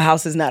Night or A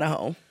House Is Not a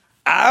Home?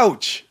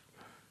 Ouch.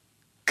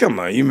 Come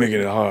on, you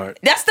making it hard.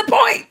 That's the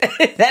point.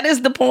 That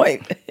is the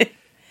point.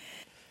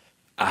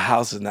 A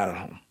House Is Not a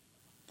Home.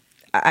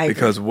 I agree.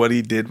 Because what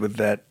he did with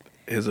that,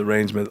 his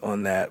arrangement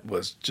on that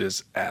was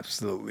just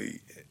absolutely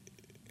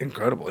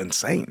incredible,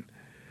 insane.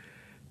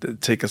 To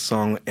take a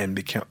song and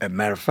become, as a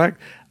matter of fact,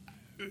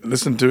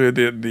 listen to it,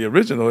 the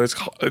original.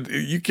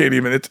 You can't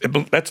even.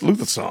 That's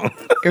Luther's song,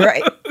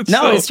 right?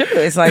 No, it's true.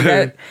 It's like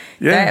that.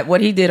 Yeah. That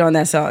what he did on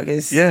that song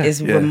is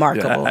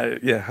remarkable.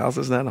 Yeah, House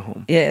Is Not a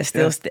Home. Yeah, it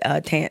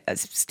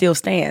still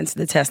stands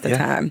the test of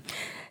time.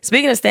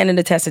 Speaking of standing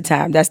the test of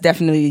time, that's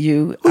definitely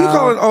you. Who you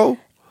calling old?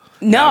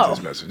 No,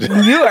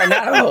 you are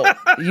not old.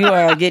 You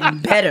are getting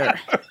better,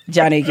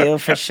 Johnny Gill,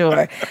 for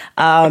sure.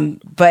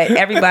 But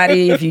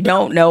everybody, if you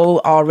don't know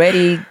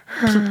already,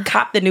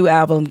 cop the new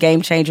album,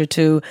 Game Changer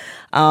 2.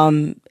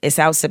 It's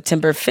out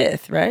September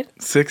 5th, right?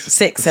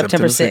 6th.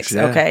 September 6th,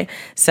 yeah. Okay.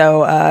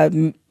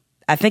 So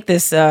I think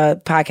this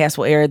podcast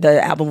will air.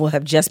 The album will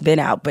have just been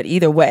out, but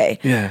either way,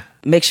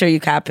 make sure you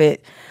cop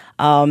it.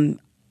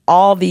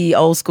 All the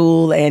old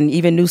school and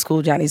even new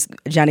school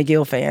Johnny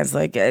Gill fans,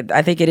 like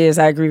I think it is.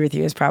 I agree with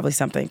you. It's probably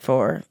something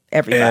for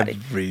everybody.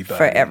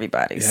 For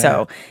everybody. Yeah.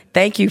 So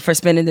thank you for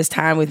spending this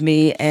time with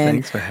me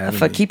and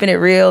for keeping it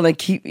real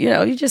and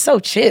you're just so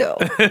chill.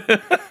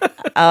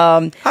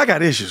 I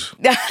got issues.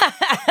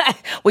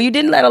 Well, you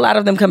didn't let a lot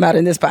of them come out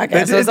in this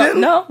podcast.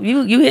 No,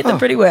 you hit them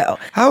pretty well.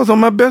 I was on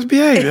my best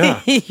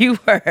behavior. You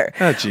were.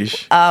 Oh,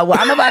 geez. Well,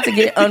 I'm about to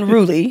get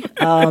unruly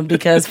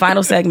because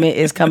final segment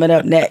is coming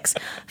up next.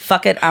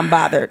 Fuck it, I'm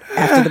bothered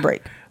after the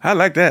break. I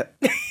like that.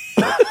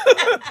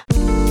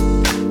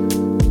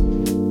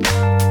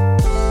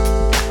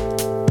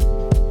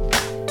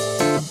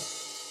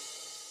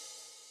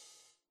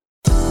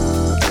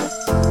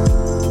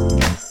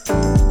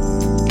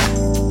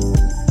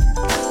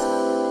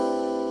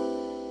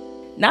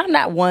 Now, I'm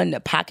not one to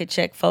pocket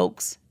check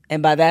folks.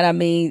 And by that, I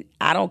mean,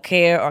 I don't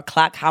care or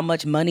clock how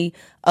much money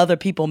other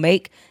people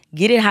make.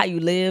 Get it how you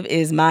live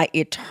is my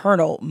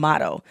eternal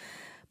motto.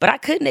 But I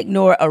couldn't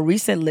ignore a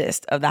recent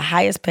list of the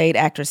highest paid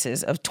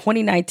actresses of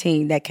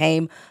 2019 that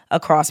came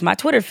across my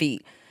Twitter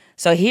feed.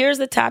 So here's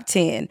the top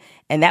 10,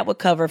 and that would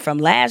cover from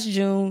last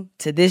June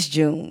to this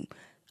June.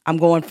 I'm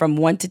going from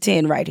 1 to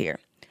 10 right here.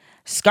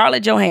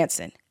 Scarlett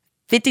Johansson,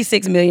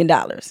 $56 million.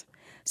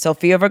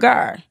 Sofia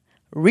Vergara,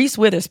 Reese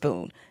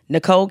Witherspoon,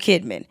 Nicole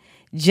Kidman,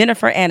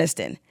 Jennifer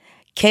Aniston,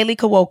 Kaylee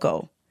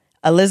Cuoco,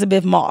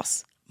 Elizabeth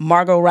Moss,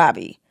 Margot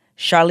Robbie,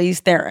 Charlize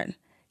Theron,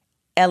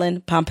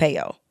 Ellen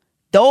Pompeo.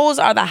 Those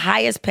are the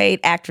highest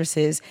paid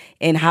actresses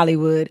in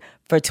Hollywood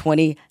for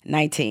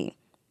 2019.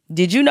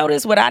 Did you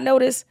notice what I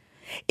noticed?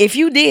 If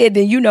you did,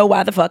 then you know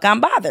why the fuck I'm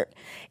bothered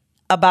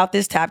about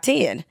this top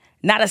 10.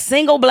 Not a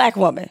single black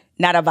woman,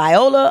 not a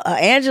Viola, a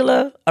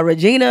Angela, a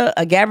Regina,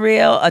 a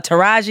Gabrielle, a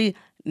Taraji,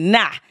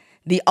 nah.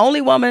 The only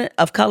woman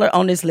of color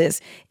on this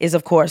list is,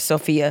 of course,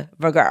 Sofia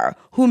Vergara,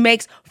 who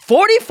makes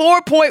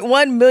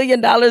 $44.1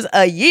 million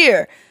a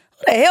year.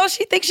 Who the hell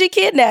she thinks she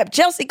kidnapped?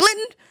 Chelsea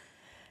Clinton?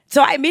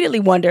 So I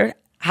immediately wondered,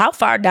 how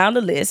far down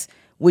the list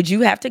would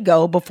you have to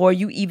go before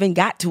you even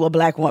got to a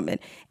black woman?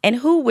 And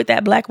who would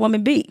that black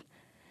woman be?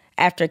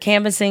 After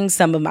canvassing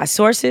some of my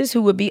sources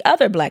who would be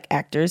other black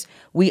actors,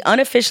 we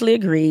unofficially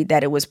agreed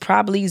that it was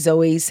probably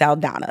Zoe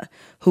Saldana,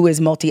 who is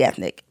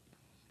multi-ethnic.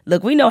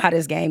 Look, we know how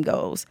this game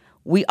goes.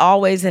 We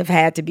always have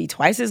had to be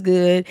twice as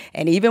good,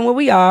 and even when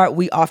we are,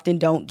 we often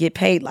don't get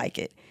paid like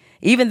it.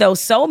 Even though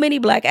so many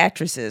black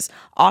actresses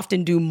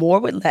often do more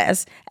with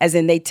less, as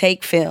in they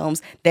take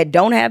films that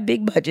don't have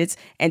big budgets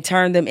and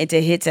turn them into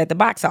hits at the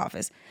box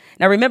office.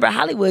 Now remember,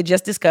 Hollywood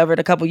just discovered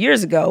a couple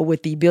years ago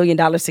with the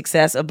billion-dollar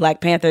success of Black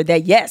Panther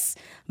that yes,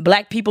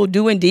 black people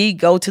do indeed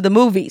go to the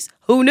movies.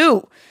 Who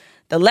knew?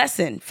 The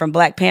lesson from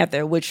Black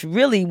Panther, which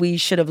really we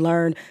should have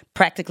learned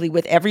practically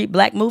with every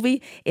black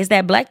movie, is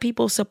that black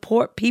people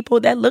support people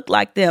that look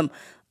like them,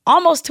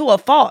 almost to a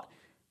fault.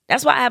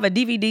 That's why I have a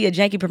DVD of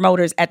Janky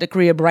Promoters at the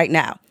crib right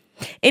now.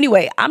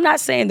 Anyway, I'm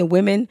not saying the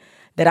women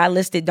that I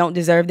listed don't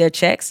deserve their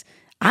checks.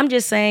 I'm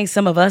just saying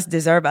some of us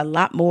deserve a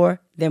lot more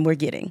than we're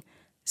getting.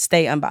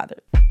 Stay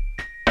unbothered.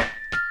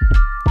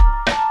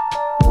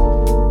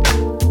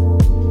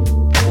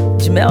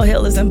 Jemele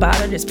Hill is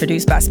Unbothered is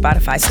produced by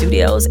Spotify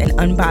Studios and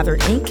Unbothered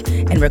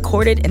Inc. and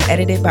recorded and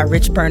edited by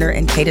Rich Berner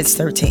and Cadence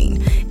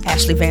 13.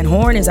 Ashley Van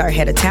Horn is our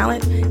head of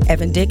talent.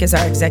 Evan Dick is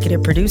our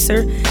executive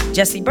producer.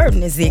 Jesse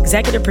Burton is the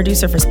executive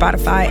producer for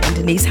Spotify, and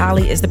Denise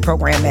Holly is the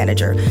program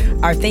manager.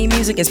 Our theme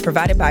music is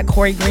provided by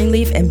Corey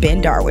Greenleaf and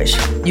Ben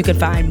Darwish. You can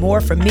find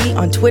more from me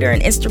on Twitter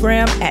and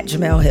Instagram at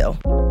Jemele Hill.